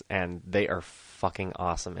twice, and they are fucking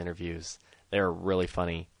awesome interviews. They're really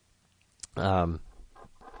funny.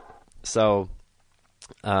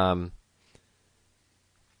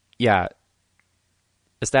 Yeah,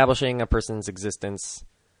 establishing a person's existence,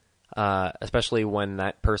 especially when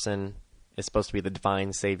that person is supposed to be the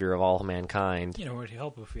divine savior of all mankind. You know, it would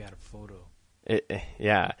help if we had a photo. It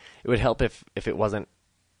would help if it wasn't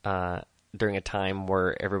during a time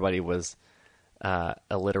where everybody was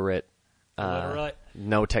illiterate,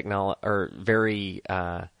 no technology, or very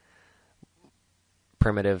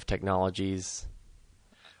primitive technologies.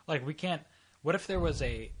 Like, we can't. What if there was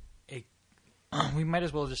a we might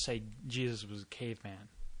as well just say Jesus was a caveman.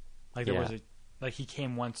 Like, there was like, he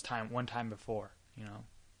came one time before, you know,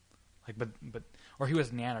 like, but or he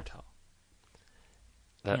was Neanderthal.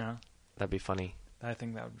 That'd be funny. I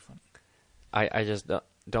think that would be funny. I just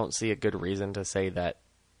don't see a good reason to say that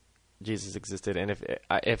Jesus existed, and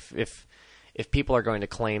if people are going to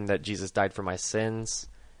claim that Jesus died for my sins,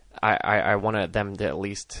 I want them to at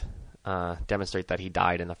least demonstrate that he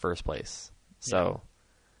died in the first place. So,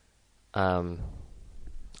 I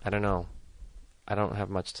don't know. I don't have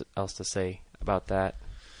much else to say about that.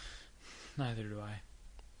 Neither do I.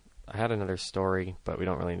 I had another story, but we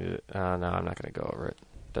don't really need it. No, I'm not going to go over it.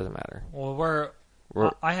 Doesn't matter. Well,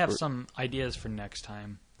 I have some ideas for next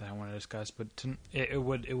time that I want to discuss, but it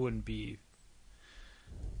wouldn't be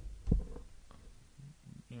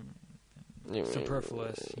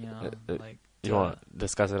superfluous, you know. You want to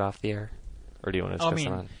discuss it off the air, or do you want to discuss it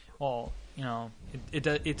on? Well, you know,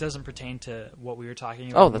 it doesn't pertain to what we were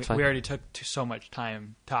talking about. Oh, that's fine. We already took so much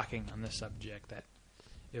time talking on this subject that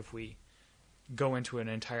if we go into an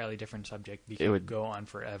entirely different subject, it would go on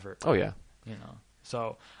forever. Oh yeah. You know,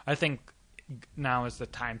 so I think now is the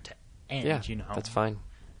time to end. Yeah, you know, that's fine.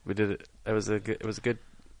 We did it. It was a good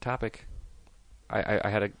topic. I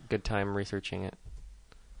had a good time researching it.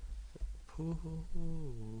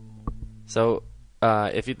 So,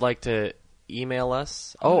 if you'd like to email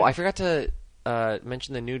us, I forgot to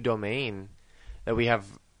mention the new domain that we have.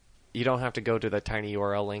 You don't have to go to the tiny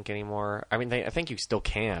URL link anymore. I mean, I think you still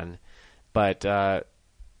can, but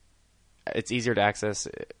it's easier to access.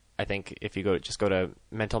 I think if you go to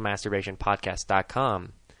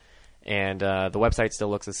mentalmasturbationpodcast.com, and the website still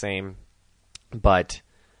looks the same, but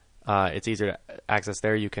it's easier to access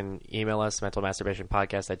there. You can email us,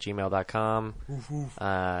 mentalmasturbationpodcast@gmail.com.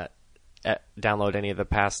 Download any of the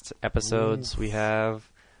past episodes we have,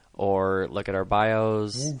 or look at our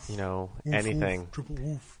bios. You know, anything.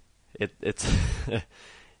 It's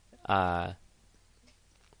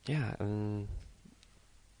yeah.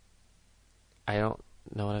 I don't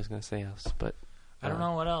know what I was going to say else, but I don't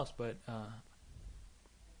know what else, but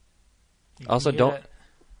also don't.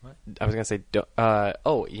 What? I was going to say,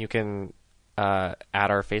 you can add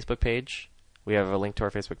our Facebook page. We have a link to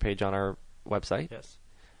our Facebook page on our website. Yes.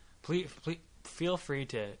 Please feel free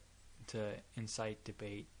to incite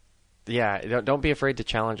debate. Yeah, don't be afraid to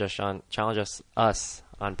challenge us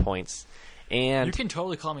on points. And you can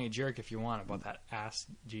totally call me a jerk if you want about that ask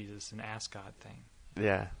Jesus and ask God thing.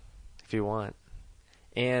 Yeah, if you want.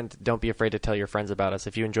 And don't be afraid to tell your friends about us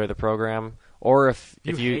if you enjoy the program, or if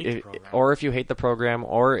you hate the program,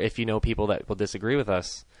 or if you know people that will disagree with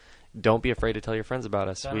us. Don't be afraid to tell your friends about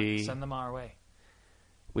us. Send them our way.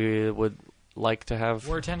 We would like to have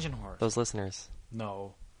we're attention whores. Those listeners.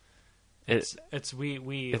 No, it's a good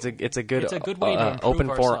way to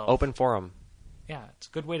improve open forum. Yeah, it's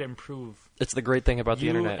a good way to improve. It's the great thing about the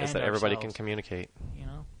internet is that everybody can communicate. You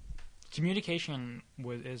know, communication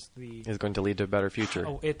is going to lead to a better future.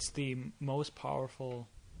 It's the most powerful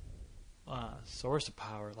source of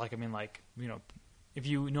power. Like, I mean, like, you know, if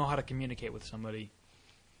you know how to communicate with somebody,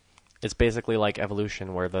 it's basically like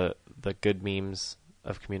evolution, where the good memes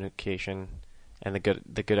of communication and the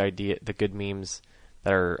good memes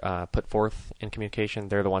that are put forth in communication,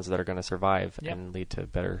 they're the ones that are going to survive and lead to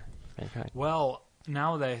better mankind. Well,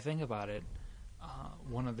 now that I think about it,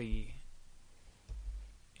 one of the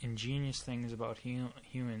ingenious things about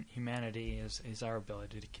humanity is our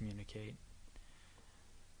ability to communicate.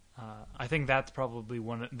 I think that's probably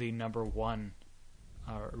the number one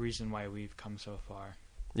reason why we've come so far.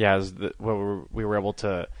 Yeah, we were able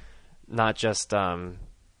to not just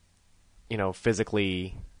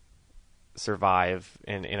physically survive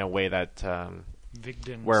in a way that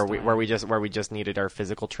where we just needed our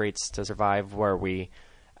physical traits to survive, where we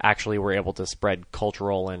actually were able to spread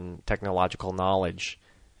cultural and technological knowledge,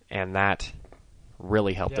 and that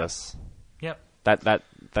really helped us. Yep.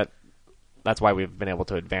 That's why we've been able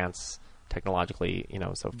to advance technologically,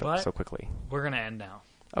 so quickly. We're gonna end now.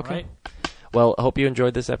 Okay. Right? Well, I hope you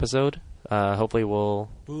enjoyed this episode. Hopefully we'll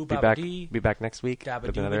be back next week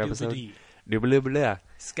with another episode.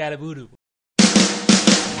 Scadaboodoo.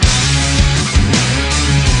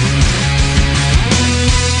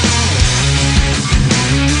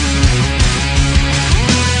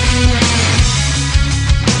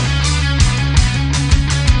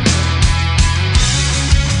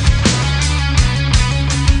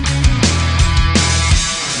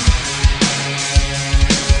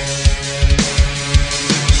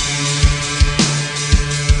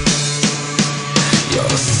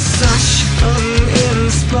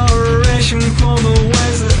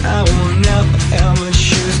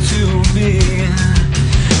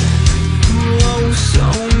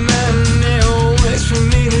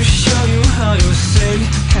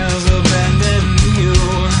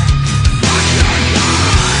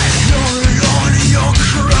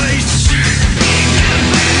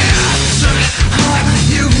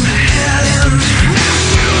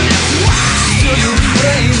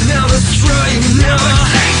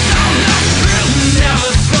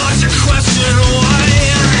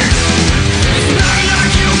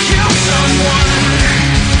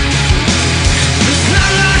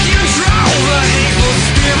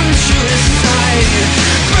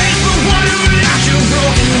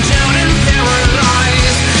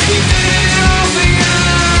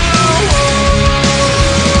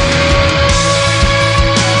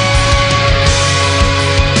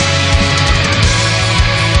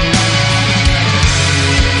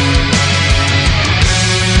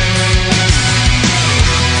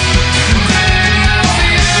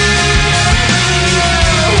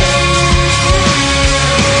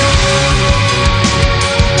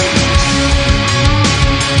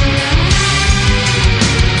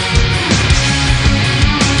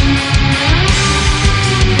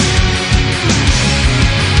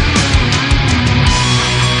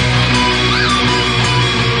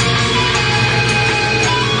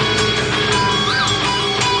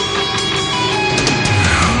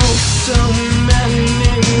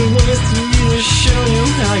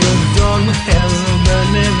 with